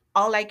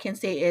all I can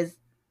say is,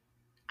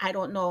 I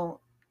don't know.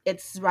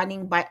 It's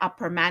running by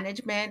upper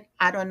management.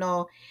 I don't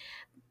know.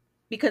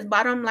 Because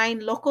bottom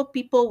line, local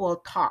people will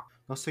talk.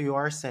 Also, you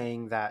are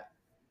saying that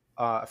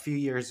a few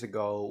years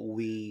ago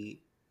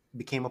we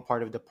became a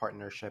part of the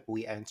partnership.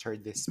 We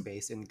entered this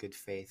space in good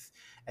faith,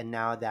 and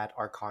now that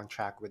our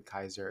contract with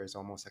Kaiser is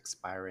almost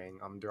expiring,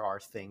 there are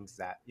things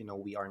that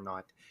we are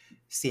not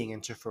seeing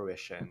into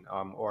fruition,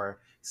 or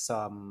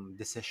some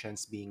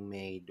decisions being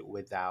made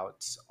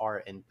without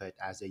our input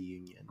as a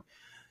union.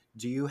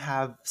 Do you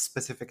have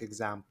specific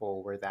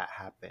example where that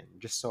happened,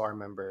 just so our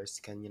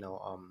members can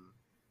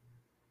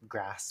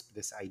grasp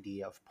this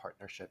idea of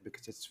partnership,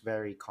 because it's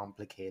very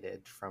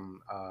complicated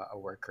from a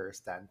worker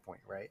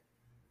standpoint, right?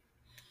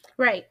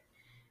 Right.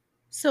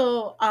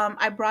 So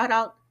I brought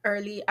up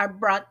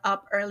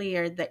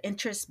earlier the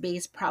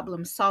interest-based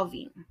problem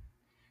solving.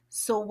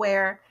 So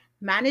where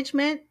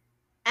management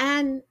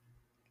and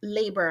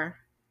labor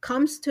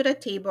comes to the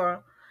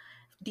table,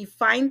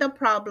 define the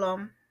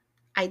problem,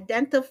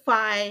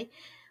 identify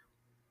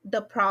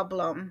the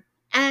problem,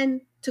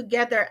 and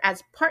together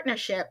as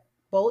partnership,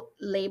 both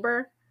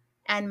labor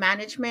and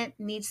management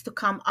needs to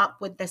come up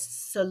with the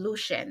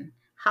solution,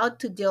 how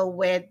to deal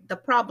with the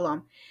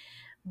problem.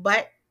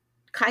 But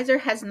Kaiser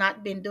has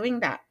not been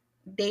doing that.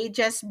 They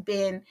just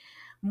been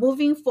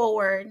moving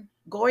forward,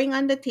 going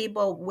on the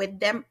table with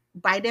them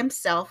by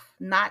themselves,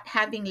 not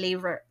having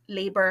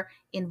labor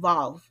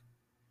involved.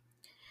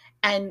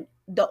 And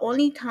the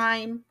only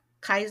time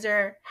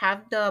Kaiser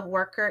have the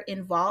worker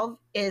involved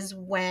is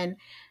when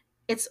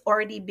it's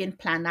already been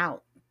planned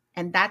out.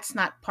 And that's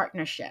not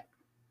partnership.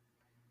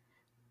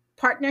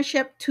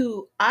 Partnership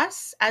to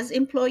us as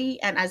employee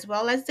and as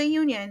well as the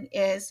union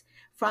is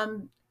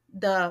from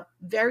the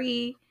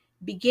very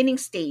beginning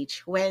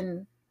stage.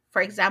 When,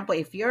 for example,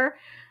 if you're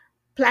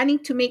planning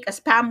to make a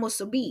spam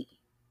musubi,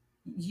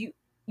 you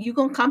you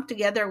gonna come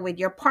together with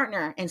your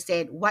partner and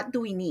said, what do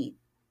we need?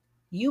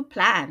 You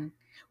plan.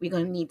 We're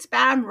gonna need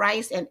spam,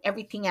 rice, and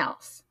everything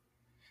else.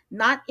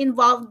 Not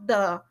involve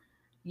the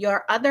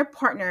your other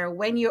partner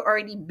when you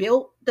already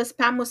built the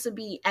spam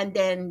musubi, and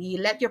then you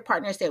let your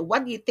partner say,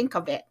 what do you think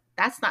of it?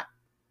 That's not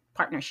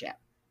partnership.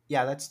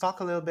 Yeah, let's talk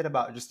a little bit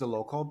about just the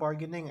local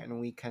bargaining and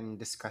we can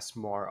discuss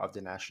more of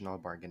the national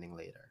bargaining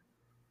later.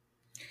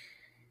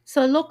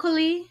 So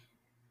locally,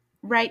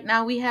 right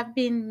now we have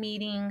been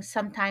meeting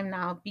sometime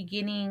now,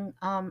 beginning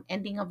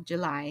ending of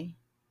July.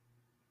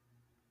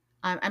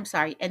 I'm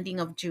sorry,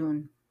 ending of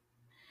June.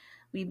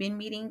 We've been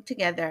meeting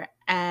together,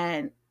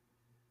 and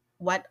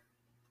what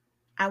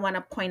I want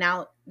to point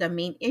out the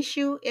main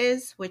issue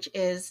is, which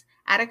is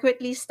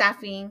adequately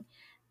staffing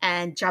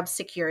and job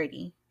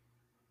security.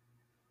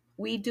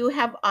 We do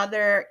have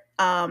other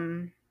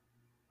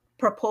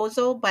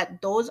proposal,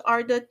 but those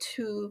are the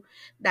two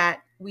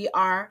that we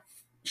are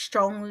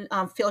strong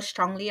feel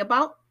strongly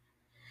about,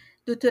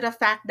 due to the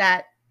fact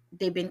that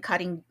they've been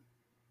cutting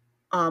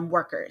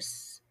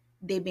workers.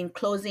 They've been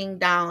closing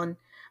down,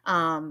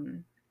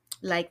 um,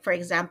 like for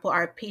example,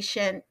 our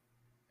patient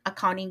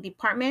accounting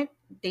department.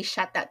 They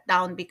shut that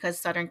down because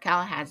Southern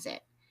Cal has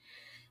it.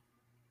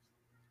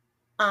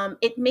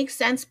 It makes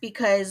sense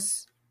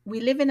because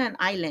we live in an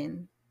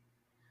island.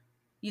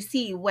 You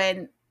see,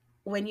 when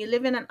you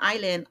live in an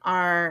island,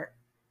 our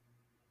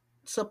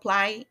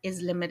supply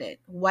is limited.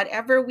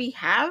 Whatever we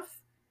have,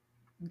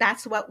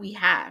 that's what we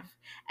have.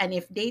 And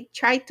if they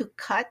try to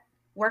cut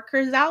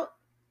workers out,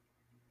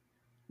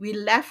 we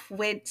left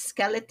with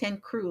skeleton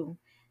crew.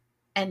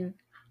 And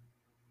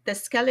the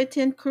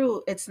skeleton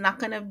crew, it's not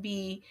going to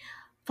be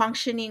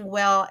functioning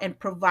well and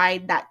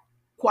provide that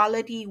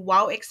quality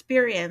wow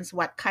experience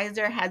what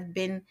Kaiser has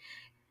been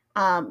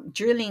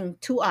drilling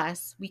to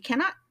us. We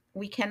cannot,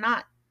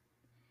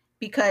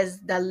 because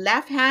the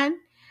left hand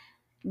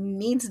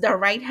needs the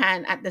right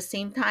hand at the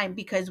same time,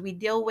 because we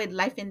deal with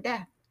life and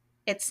death.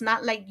 It's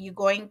not like you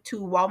going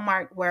to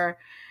Walmart where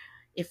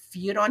if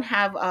you don't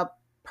have a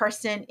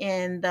person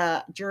in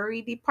the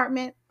jewelry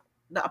department,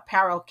 the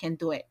apparel can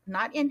do it.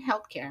 Not in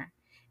healthcare.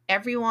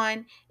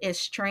 Everyone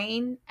is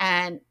trained,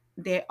 and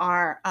they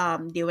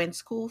went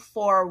school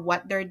for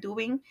what they're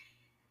doing.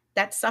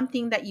 That's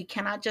something that you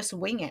cannot just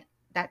wing it.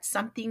 That's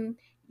something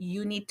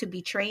you need to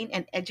be trained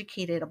and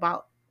educated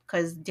about,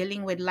 because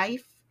dealing with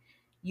life,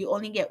 you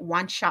only get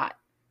one shot.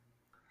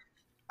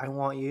 I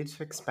want you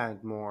to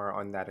expand more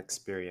on that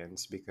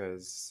experience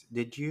because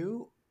did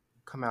you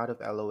come out of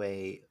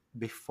LOA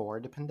before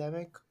the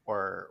pandemic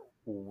or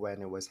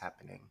when it was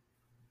happening?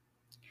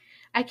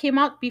 I came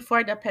out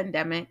before the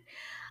pandemic.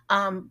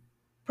 Um,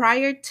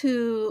 Prior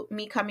to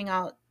me coming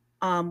out,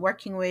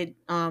 working with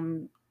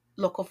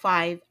Local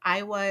 5,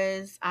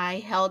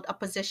 I held a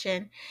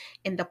position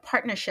in the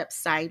partnership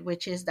side,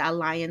 which is the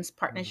alliance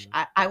partnership.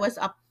 Mhm. I was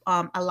a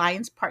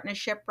alliance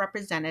partnership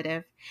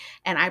representative,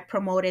 and I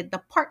promoted the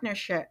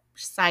partnership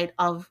side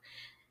of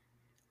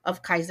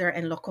Kaiser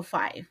and Local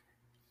 5.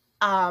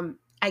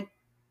 I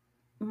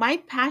My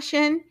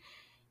passion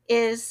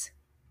is,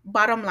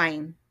 bottom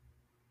line,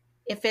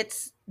 if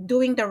it's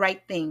doing the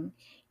right thing,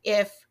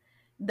 if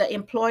the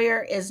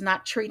employer is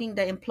not treating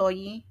the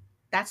employee,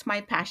 that's my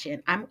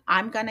passion.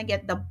 I'm gonna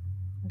get the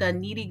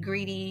nitty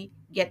gritty,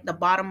 get the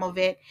bottom of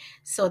it,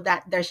 so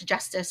that there's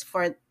justice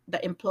for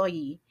the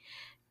employee.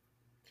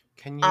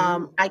 Can you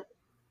I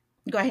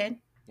Go ahead.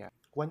 Yeah.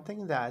 One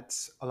thing that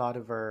a lot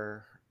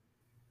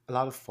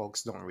of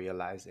folks don't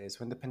realize is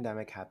when the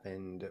pandemic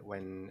happened,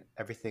 when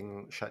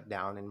everything shut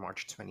down in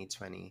March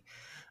 2020,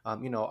 a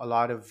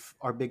lot of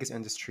our biggest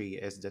industry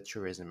is the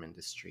tourism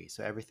industry.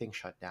 So everything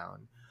shut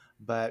down.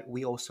 But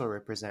we also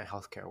represent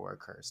healthcare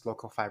workers.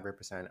 Local 5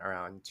 represent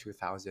around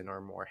 2,000 or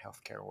more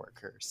healthcare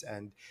workers.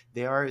 And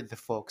they are the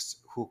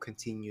folks who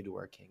continued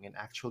working and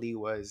actually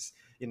was,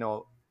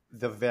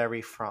 the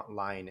very front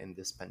line in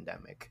this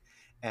pandemic.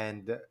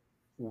 And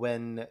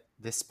when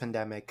this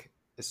pandemic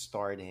is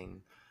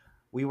starting,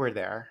 we were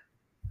there.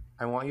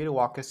 I want you to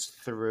walk us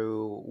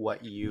through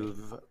what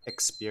you've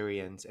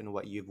experienced and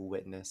what you've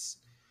witnessed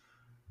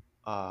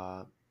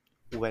uh,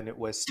 when it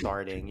was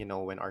starting,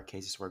 when our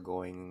cases were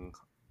going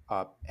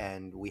up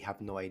and we have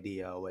no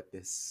idea what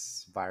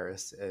this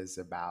virus is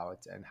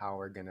about and how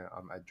we're going to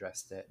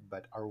address it.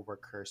 But our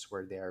workers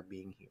were there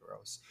being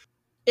heroes.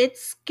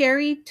 It's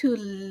scary to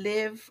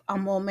live a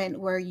moment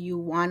where you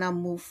wanna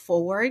move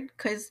forward,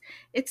 because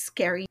it's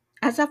scary.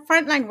 As a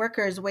frontline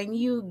workers, when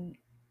you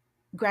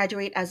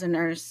graduate as a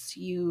nurse,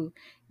 you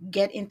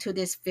get into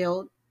this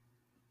field,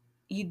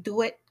 you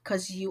do it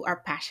because you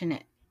are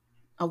passionate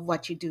of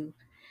what you do.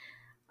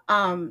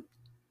 Um,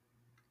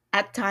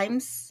 at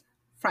times,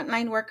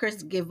 frontline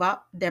workers give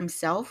up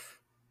themselves,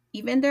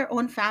 even their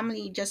own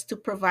family, just to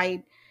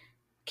provide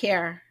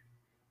care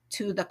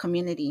to the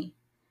community.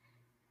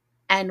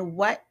 And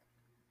what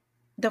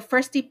the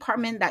first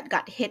department that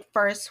got hit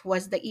first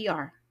was the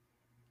ER.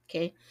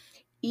 Okay.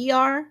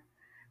 ER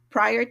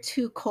prior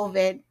to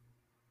COVID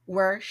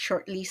were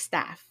shortly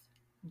staffed.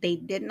 They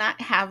did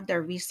not have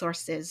the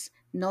resources.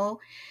 No,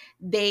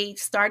 they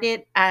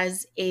started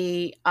as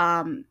a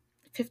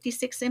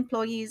 56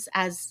 employees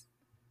as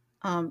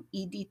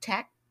ED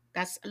tech,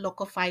 that's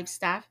local 5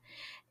 staff,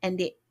 and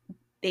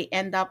they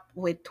end up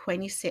with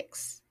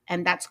 26,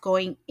 and that's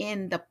going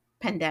in the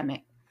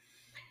pandemic.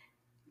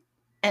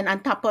 And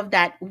on top of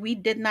that, we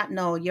did not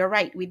know, you're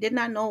right, we did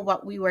not know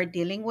what we were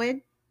dealing with.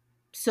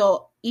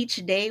 So each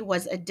day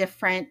was a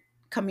different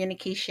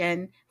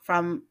communication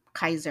from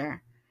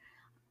Kaiser.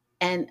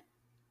 And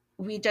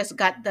we just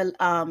got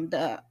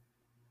the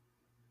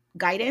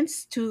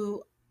guidance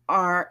to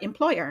our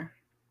employer.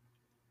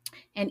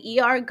 And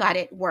ER got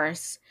it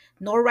worse.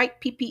 No right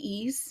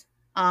PPEs,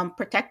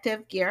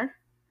 protective gear.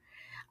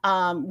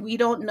 We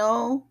don't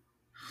know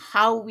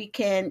how we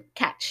can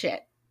catch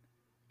it.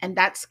 And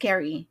that's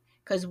scary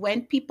because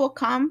when people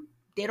come,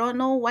 they don't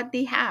know what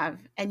they have.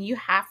 And you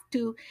have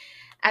to,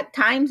 at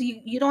times,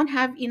 you don't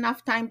have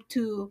enough time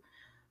to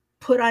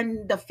put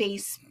on the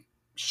face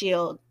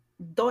shield,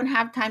 don't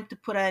have time to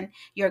put on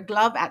your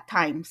glove at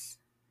times.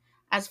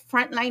 As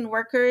frontline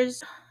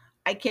workers,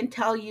 I can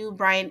tell you,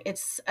 Brian,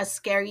 it's a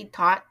scary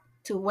thought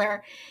to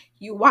where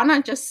you want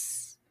to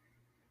just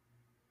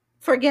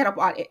forget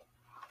about it.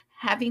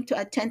 Having to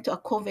attend to a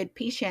COVID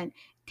patient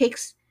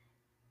takes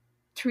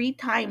 3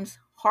 times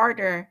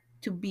harder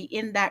to be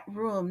in that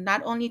room,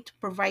 not only to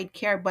provide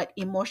care, but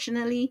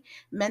emotionally,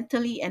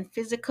 mentally, and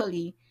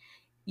physically,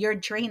 you're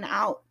drained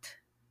out.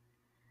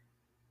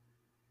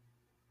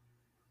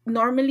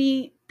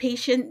 Normally,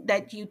 patient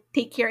that you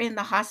take care in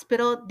the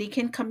hospital, they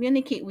can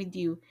communicate with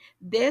you.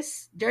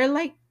 This, they're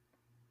like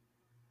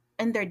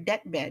in their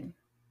deathbed.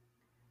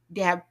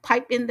 They have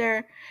pipe in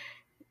their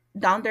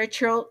down their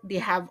throat, they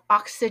have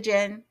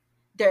oxygen,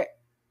 they're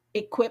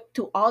equipped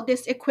to all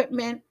this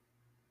equipment,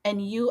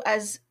 and you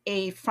as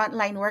a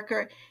frontline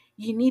worker,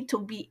 you need to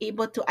be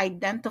able to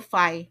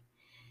identify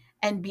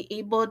and be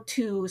able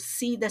to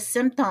see the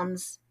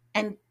symptoms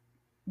and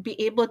be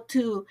able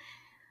to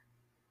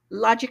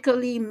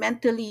logically,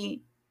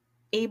 mentally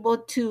able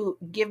to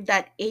give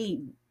that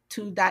aid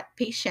to that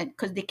patient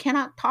because they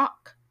cannot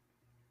talk.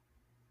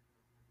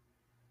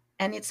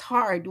 And it's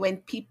hard when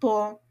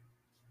people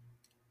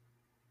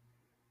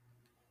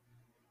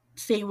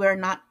say we're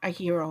not a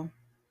hero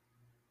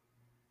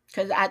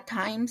because at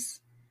times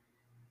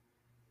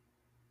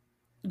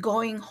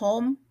going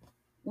home,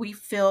 we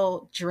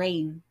feel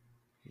drained.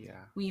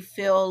 Yeah. We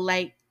feel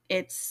like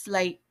it's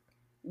like,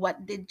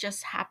 what did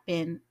just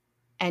happen?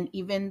 And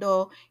even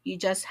though you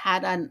just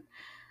had an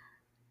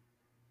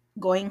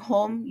going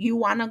home, you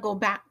want to go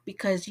back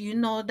because you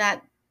know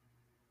that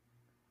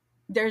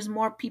there's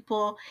more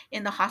people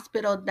in the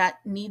hospital that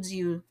needs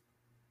you,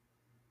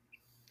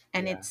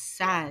 and Yeah. it's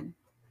sad.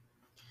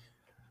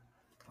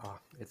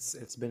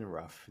 It's been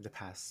rough the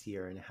past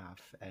year and a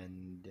half,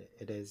 and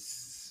it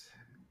is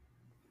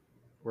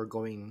we're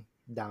going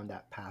down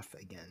that path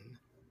again.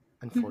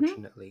 Hmm.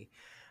 Unfortunately,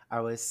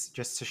 I was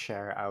just to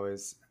share.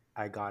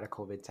 I got a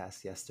COVID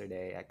test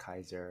yesterday at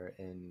Kaiser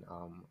in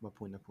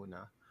Mapuna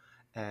Puna,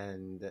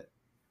 and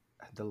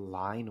the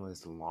line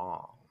was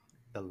long.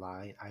 The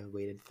line, I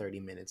waited 30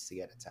 minutes to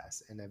get a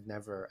test, and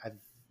I've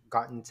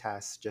gotten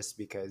tests just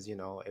because,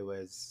 it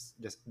was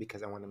just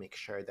because I want to make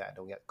sure that I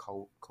don't get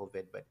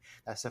COVID, but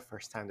that's the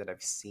first time that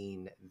I've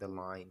seen the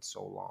line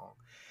so long.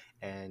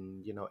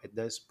 And, it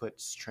does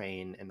put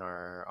strain in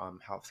our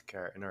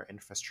healthcare, in our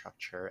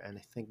infrastructure. And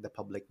I think the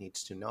public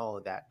needs to know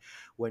that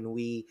when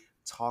we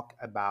talk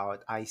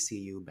about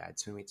ICU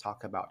beds, when we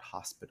talk about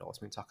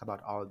hospitals, when we talk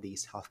about all of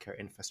these healthcare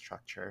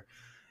infrastructure,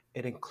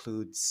 it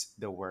includes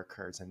the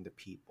workers and the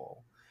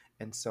people.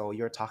 And so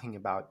you're talking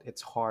about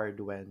it's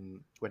hard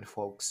when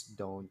folks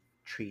don't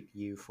treat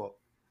you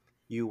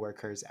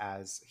workers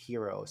as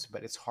heroes,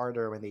 but it's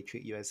harder when they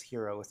treat you as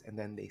heroes and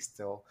then they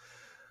still,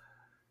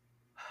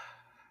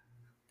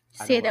 I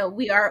don't Say want. that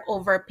we are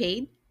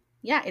overpaid.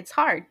 Yeah, it's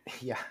hard.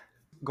 Yeah.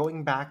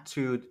 Going back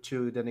to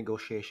the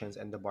negotiations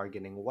and the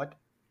bargaining, what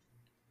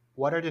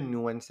are the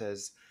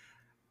nuances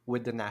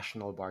with the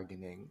national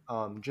bargaining?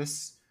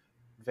 Just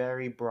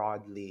very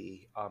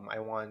broadly, I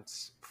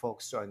want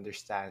folks to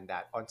understand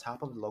that on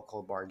top of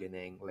local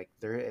bargaining, like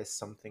there is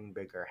something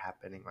bigger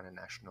happening on a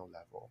national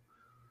level.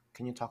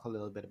 Can you talk a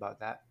little bit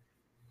about that?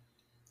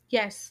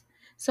 Yes.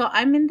 So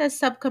I'm in the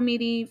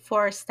subcommittee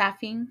for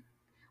staffing,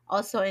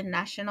 also in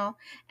national,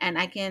 and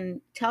I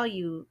can tell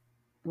you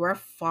we're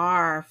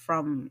far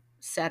from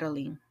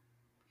settling.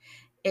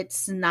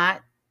 It's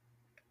not,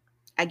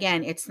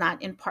 again, it's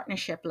not in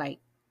partnership like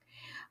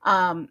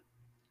um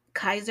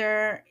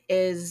Kaiser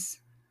is,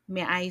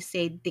 may I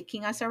say,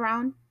 dicking us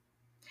around.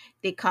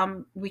 They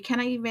come, we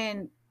cannot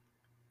even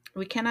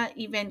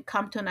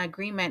come to an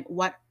agreement.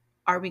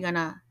 Are we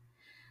gonna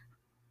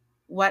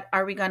what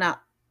are we gonna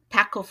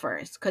tackle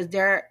first? Because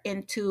they're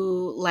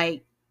into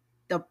like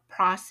the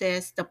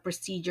process, the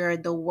procedure,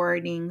 the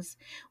wordings,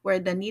 where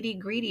the nitty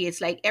gritty is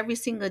like every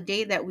single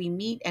day that we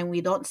meet and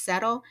we don't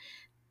settle,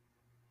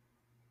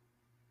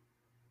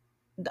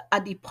 a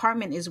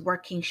department is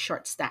working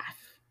short staff.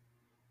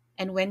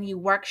 And when you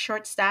work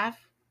short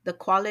staff, the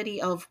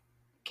quality of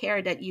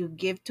care that you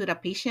give to the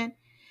patient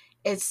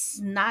is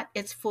not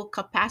its full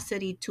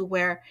capacity to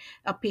where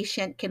a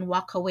patient can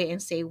walk away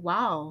and say,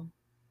 wow,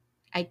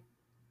 I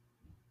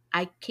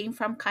I came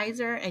from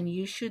Kaiser and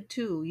you should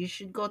too. You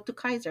should go to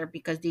Kaiser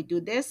because they do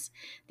this,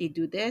 they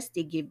do this,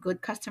 they give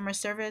good customer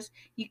service.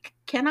 You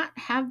cannot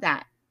have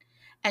that.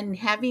 And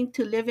having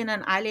to live in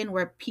an island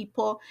where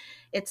people,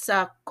 it's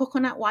a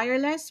coconut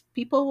wireless,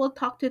 people will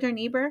talk to their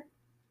neighbor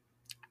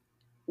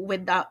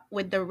with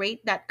the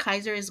rate that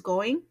Kaiser is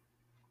going.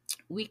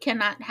 We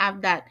cannot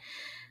have that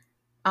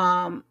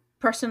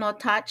personal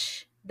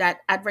touch,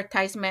 that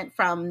advertisement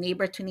from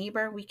neighbor to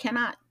neighbor. We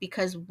cannot,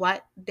 because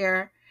what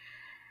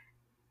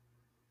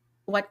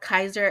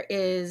Kaiser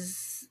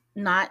is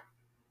not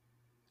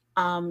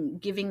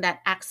giving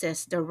that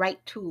access, the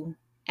right to,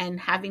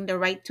 and having the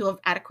right to of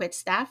adequate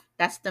staff.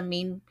 That's the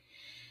main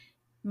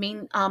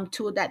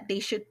tool that they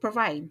should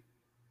provide.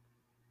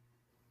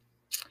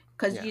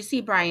 Because Yeah. you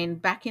see, Brian,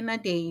 back in the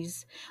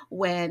days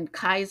when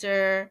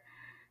Kaiser,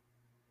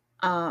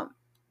 um,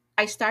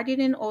 I started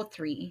in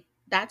 '03.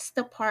 That's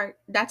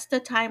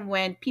the time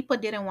when people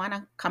didn't want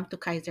to come to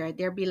Kaiser.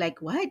 They'd be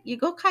like, what? You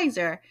go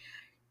Kaiser?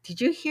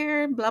 Did you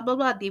hear blah, blah,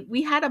 blah?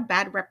 We had a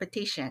bad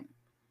reputation.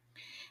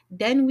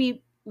 Then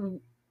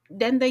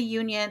then the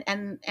union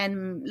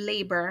and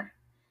labor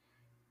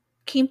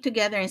came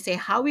together and say,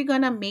 how are we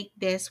going to make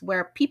this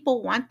where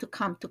people want to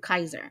come to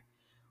Kaiser?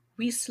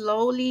 We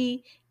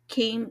slowly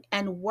came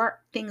and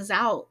worked things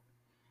out,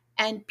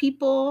 and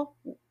people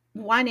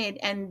wanted,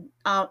 and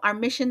our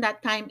mission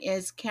that time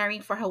is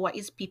caring for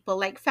Hawaii's people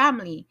like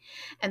family.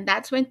 And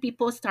that's when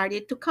people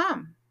started to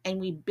come, and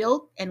we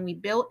built and we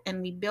built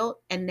and we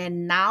built, and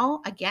then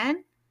now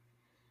again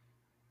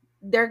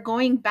they're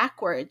going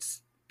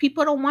backwards.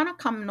 People don't want to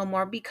come no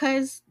more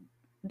because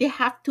they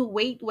have to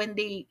wait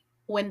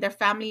when their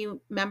family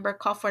member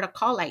call for the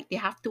call light. They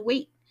have to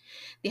wait.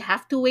 They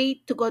have to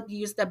wait to go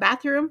use the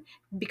bathroom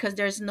because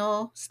there's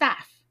no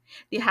staff.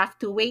 They have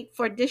to wait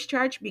for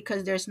discharge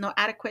because there's no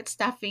adequate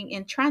staffing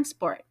in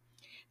transport.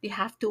 They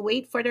have to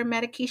wait for their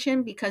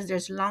medication because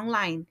there's long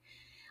line.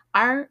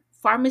 Our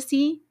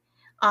pharmacy,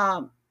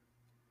 um,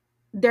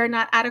 they're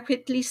not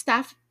adequately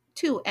staffed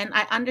too. And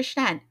I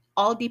understand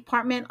all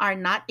departments are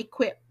not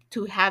equipped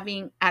to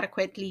having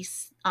adequately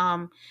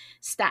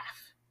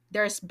staff.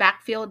 There's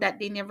backfill that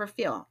they never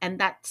fill, and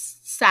that's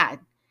sad,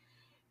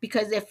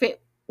 because if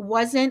it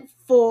wasn't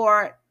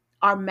for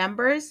our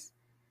members,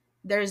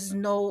 there's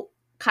no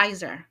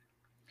Kaiser.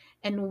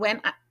 And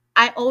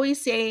I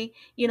always say,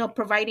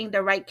 providing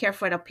the right care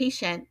for the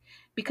patient,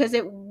 because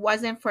it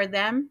wasn't for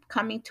them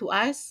coming to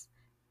us,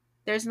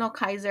 there's no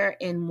Kaiser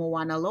in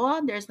Moana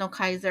Loa, there's no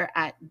Kaiser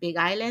at Big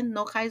Island,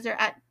 no Kaiser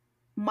at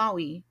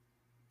Maui.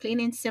 Plain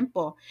and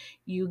simple.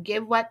 You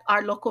give what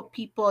our local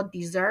people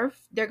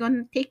deserve, they're going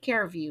to take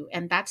care of you.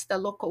 And that's the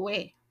local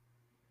way.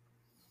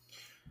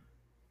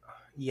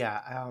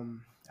 Yeah,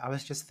 I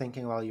was just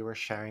thinking while you were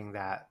sharing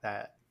that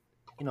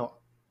you know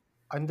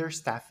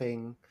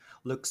understaffing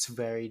looks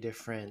very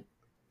different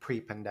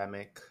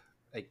pre-pandemic.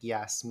 Like,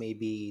 yes,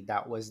 maybe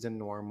that was the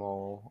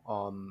normal,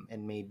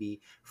 and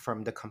maybe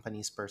from the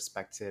company's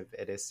perspective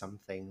it is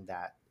something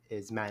that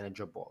is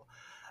manageable,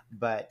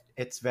 but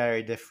it's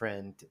very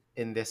different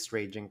in this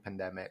raging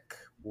pandemic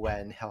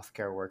when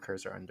healthcare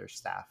workers are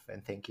understaffed.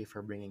 And thank you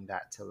for bringing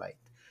that to light.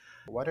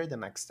 What are the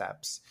next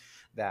steps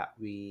that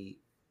we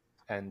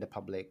and the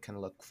public can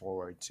look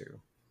forward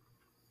to?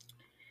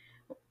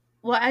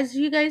 Well, as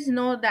you guys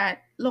know,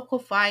 that Local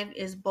 5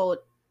 is both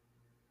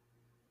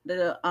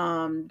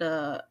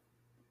the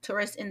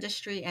tourist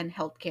industry and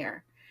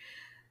healthcare.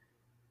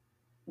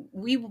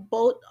 We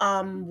both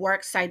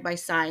work side by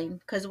side,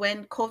 because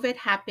when COVID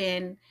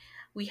happened,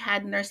 we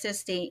had nurses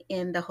stay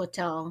in the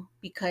hotel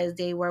because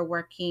they were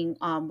working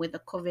with a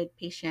COVID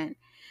patient,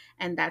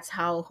 and that's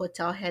how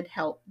hotel had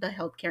helped the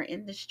healthcare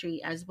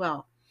industry as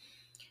well.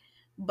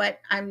 But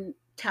I'm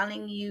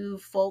telling you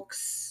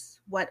folks,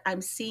 what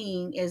I'm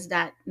seeing is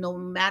that no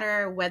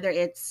matter whether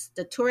it's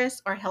the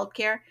tourist or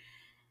healthcare,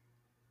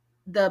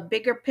 the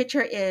bigger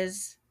picture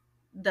is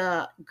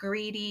the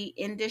greedy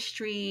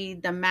industry,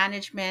 the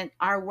management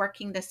are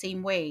working the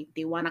same way.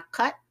 They want to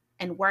cut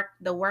and work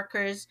the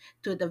workers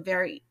to the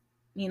very,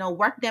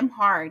 work them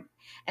hard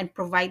and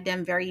provide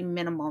them very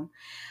minimum.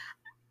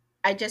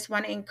 I just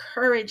want to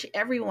encourage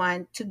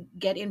everyone to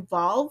get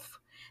involved.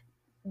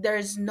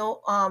 There's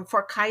no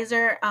for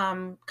Kaiser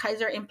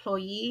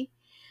employee,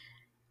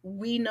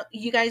 we know,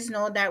 you guys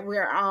know that we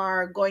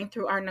are going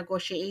through our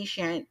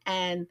negotiation,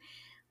 and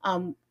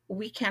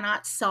we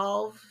cannot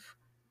solve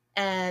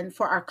and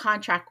for our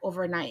contract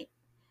overnight.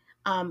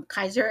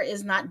 Kaiser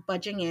is not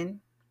budging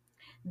in.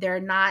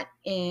 They're not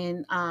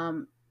in.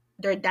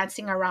 They're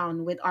dancing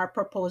around with our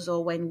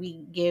proposal when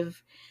we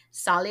give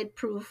solid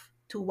proof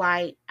to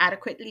why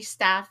adequately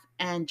staffed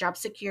and job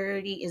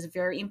security is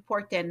very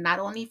important, not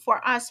only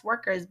for us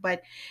workers,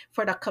 but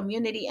for the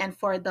community and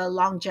for the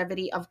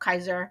longevity of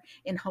Kaiser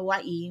in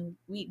Hawaii.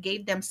 We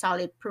gave them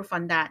solid proof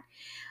on that.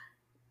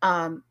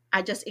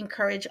 I just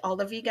encourage all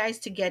of you guys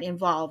to get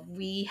involved.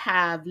 We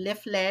have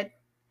Lift Led,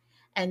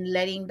 and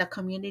letting the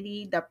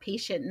community, the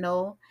patient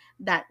know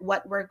that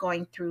what we're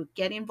going through.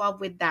 Get involved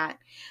with that.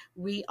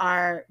 We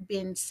are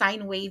been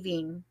sign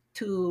waving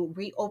to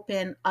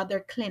reopen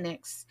other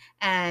clinics,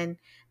 and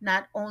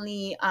not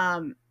only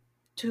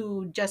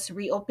to just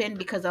reopen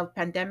because of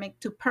pandemic,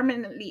 to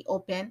permanently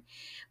open.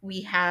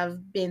 We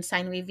have been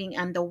sign waving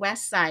on the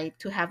west side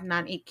to have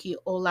non-acute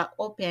OLA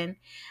open,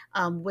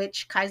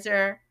 which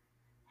Kaiser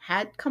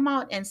had come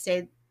out and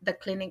said the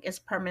clinic is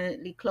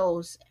permanently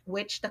closed,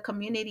 which the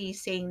community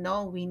is saying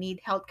no, we need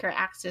healthcare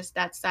access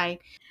that side.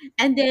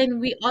 And then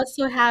we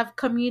also have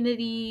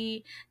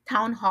community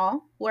town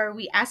hall where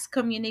we ask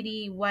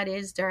community what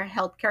is their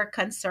healthcare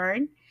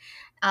concern,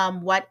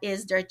 what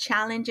is their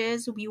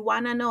challenges. We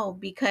want to know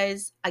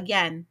because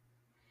again,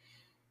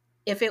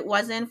 if it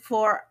wasn't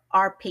for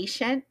our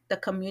patient, the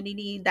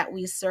community that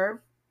we serve,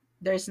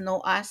 there's no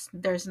us,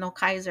 there's no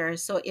Kaiser.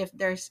 So if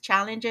there's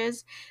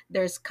challenges,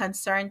 there's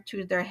concern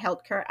to their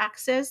healthcare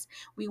access,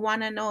 we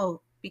want to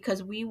know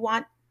because we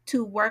want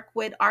to work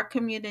with our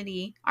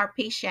community, our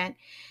patient,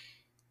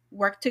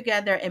 work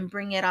together and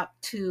bring it up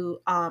to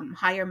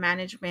higher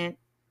management,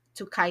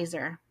 to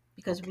Kaiser,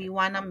 because Okay. we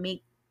want to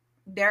make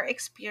their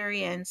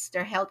experience,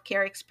 their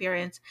healthcare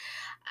experience,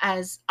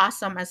 as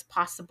awesome as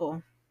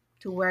possible,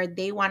 to where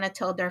they want to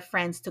tell their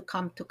friends to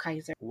come to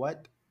Kaiser.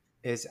 What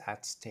is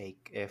at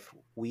stake if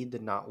we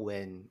did not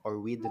win or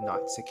we did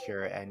not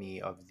secure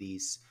any of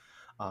these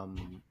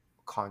um,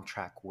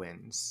 contract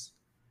wins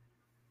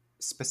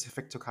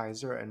specific to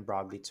Kaiser and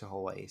broadly to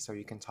Hawaii? So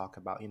you can talk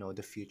about,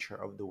 the future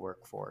of the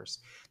workforce,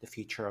 the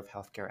future of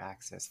healthcare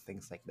access,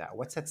 things like that.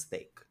 What's at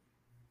stake?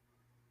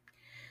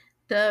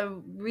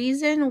 The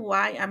reason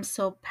why I'm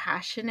so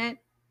passionate,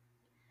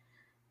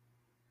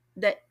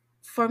 that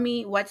for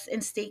me, what's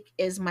in stake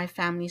is my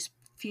family's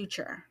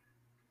future.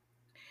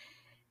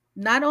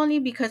 Not only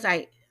because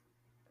I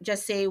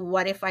just say,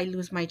 what if I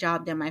lose my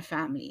job, then my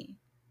family?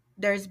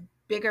 There's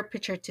bigger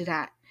picture to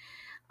that.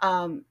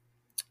 Um,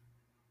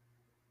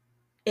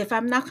 if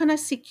I'm not gonna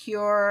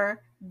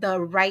secure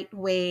the right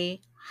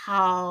way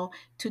how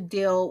to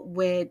deal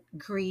with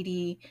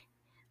greedy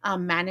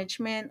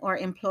management or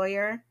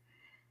employer,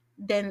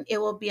 then it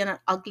will be an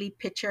ugly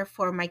picture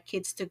for my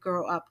kids to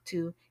grow up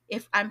to.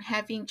 If I'm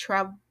having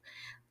trouble,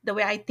 the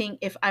way I think,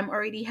 if I'm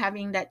already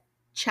having that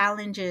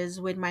challenges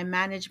with my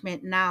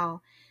management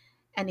now,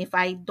 and if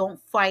I don't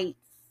fight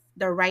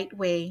the right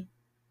way,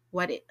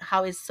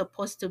 how it's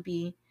supposed to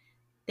be,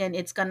 then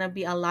it's gonna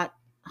be a lot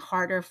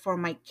harder for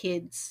my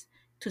kids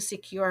to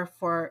secure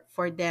for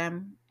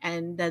them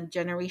and the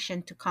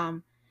generation to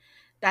come.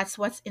 That's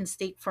what's in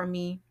stake for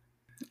me.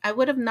 I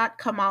would have not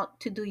come out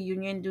to do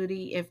union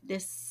duty if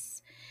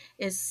this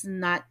is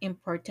not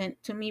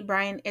important to me,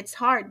 Brian. It's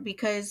hard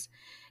because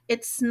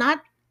it's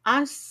not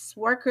us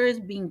workers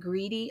being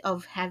greedy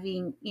of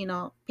having,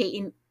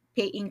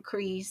 pay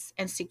increase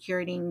and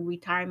securing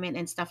retirement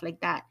and stuff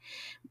like that.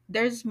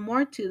 There's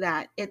more to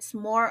that. It's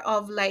more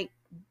of like,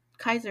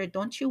 Kaiser,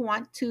 don't you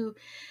want to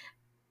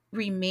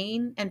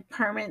remain and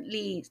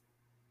permanently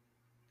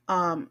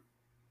um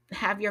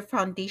have your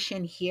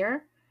foundation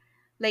here?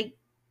 Like,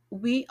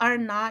 we are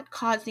not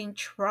causing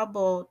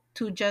trouble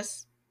to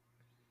just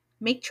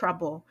make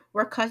trouble.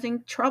 We're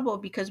causing trouble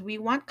because we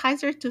want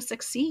Kaiser to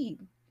succeed.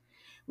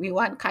 We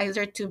want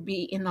Kaiser to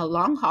be in the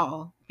long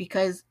haul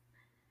because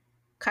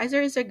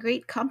Kaiser is a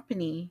great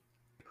company.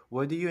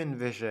 What do you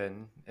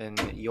envision in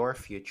your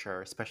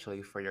future,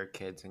 especially for your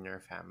kids and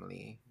your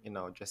family?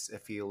 Just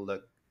if you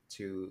look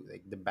to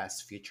like the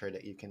best future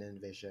that you can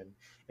envision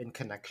in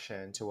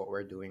connection to what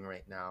we're doing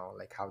right now,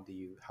 like how do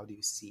you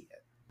see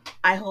it?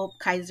 I hope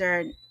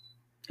Kaiser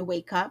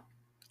wake up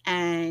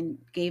and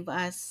gave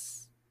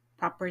us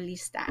properly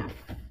staffed.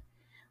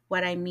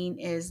 What I mean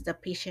is the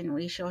patient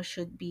ratio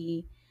should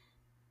be,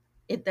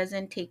 it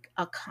doesn't take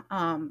a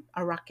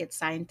rocket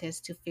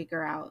scientist to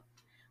figure out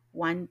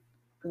one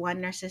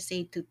one nurse's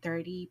aide to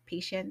 30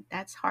 patient.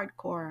 That's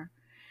hardcore.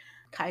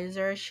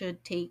 Kaiser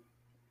should take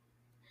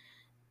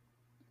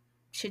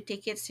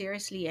it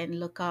seriously and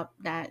look up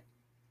that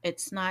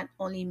it's not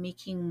only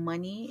making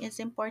money is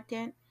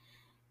important,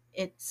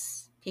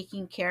 it's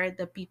taking care of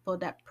the people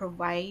that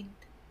provide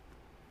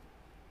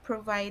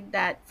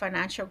that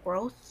financial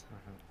growth.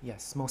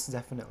 Yes, most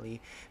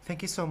definitely.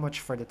 Thank you so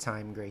much for the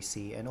time,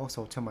 Gracie, and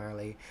also to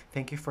Marley.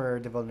 Thank you for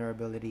the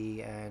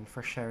vulnerability and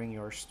for sharing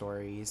your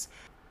stories.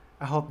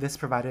 I hope this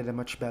provided a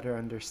much better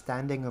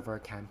understanding of our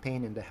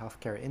campaign in the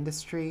healthcare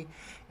industry.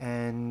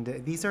 And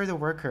these are the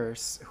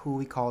workers who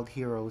we called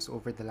heroes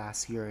over the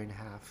last year and a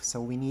half.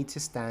 So we need to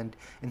stand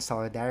in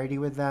solidarity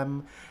with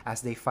them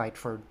as they fight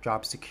for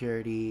job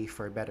security,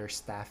 for better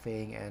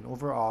staffing, and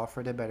overall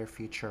for the better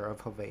future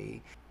of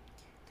Hawaii.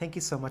 Thank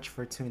you so much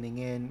for tuning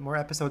in. More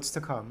episodes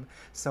to come.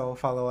 So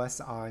follow us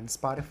on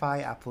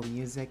Spotify, Apple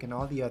Music, and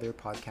all the other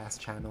podcast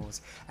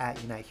channels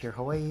at Unite Here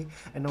Hawaii,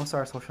 and also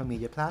our social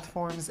media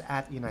platforms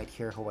at Unite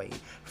Here Hawaii.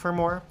 For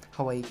more,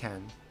 Hawaii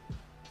Can.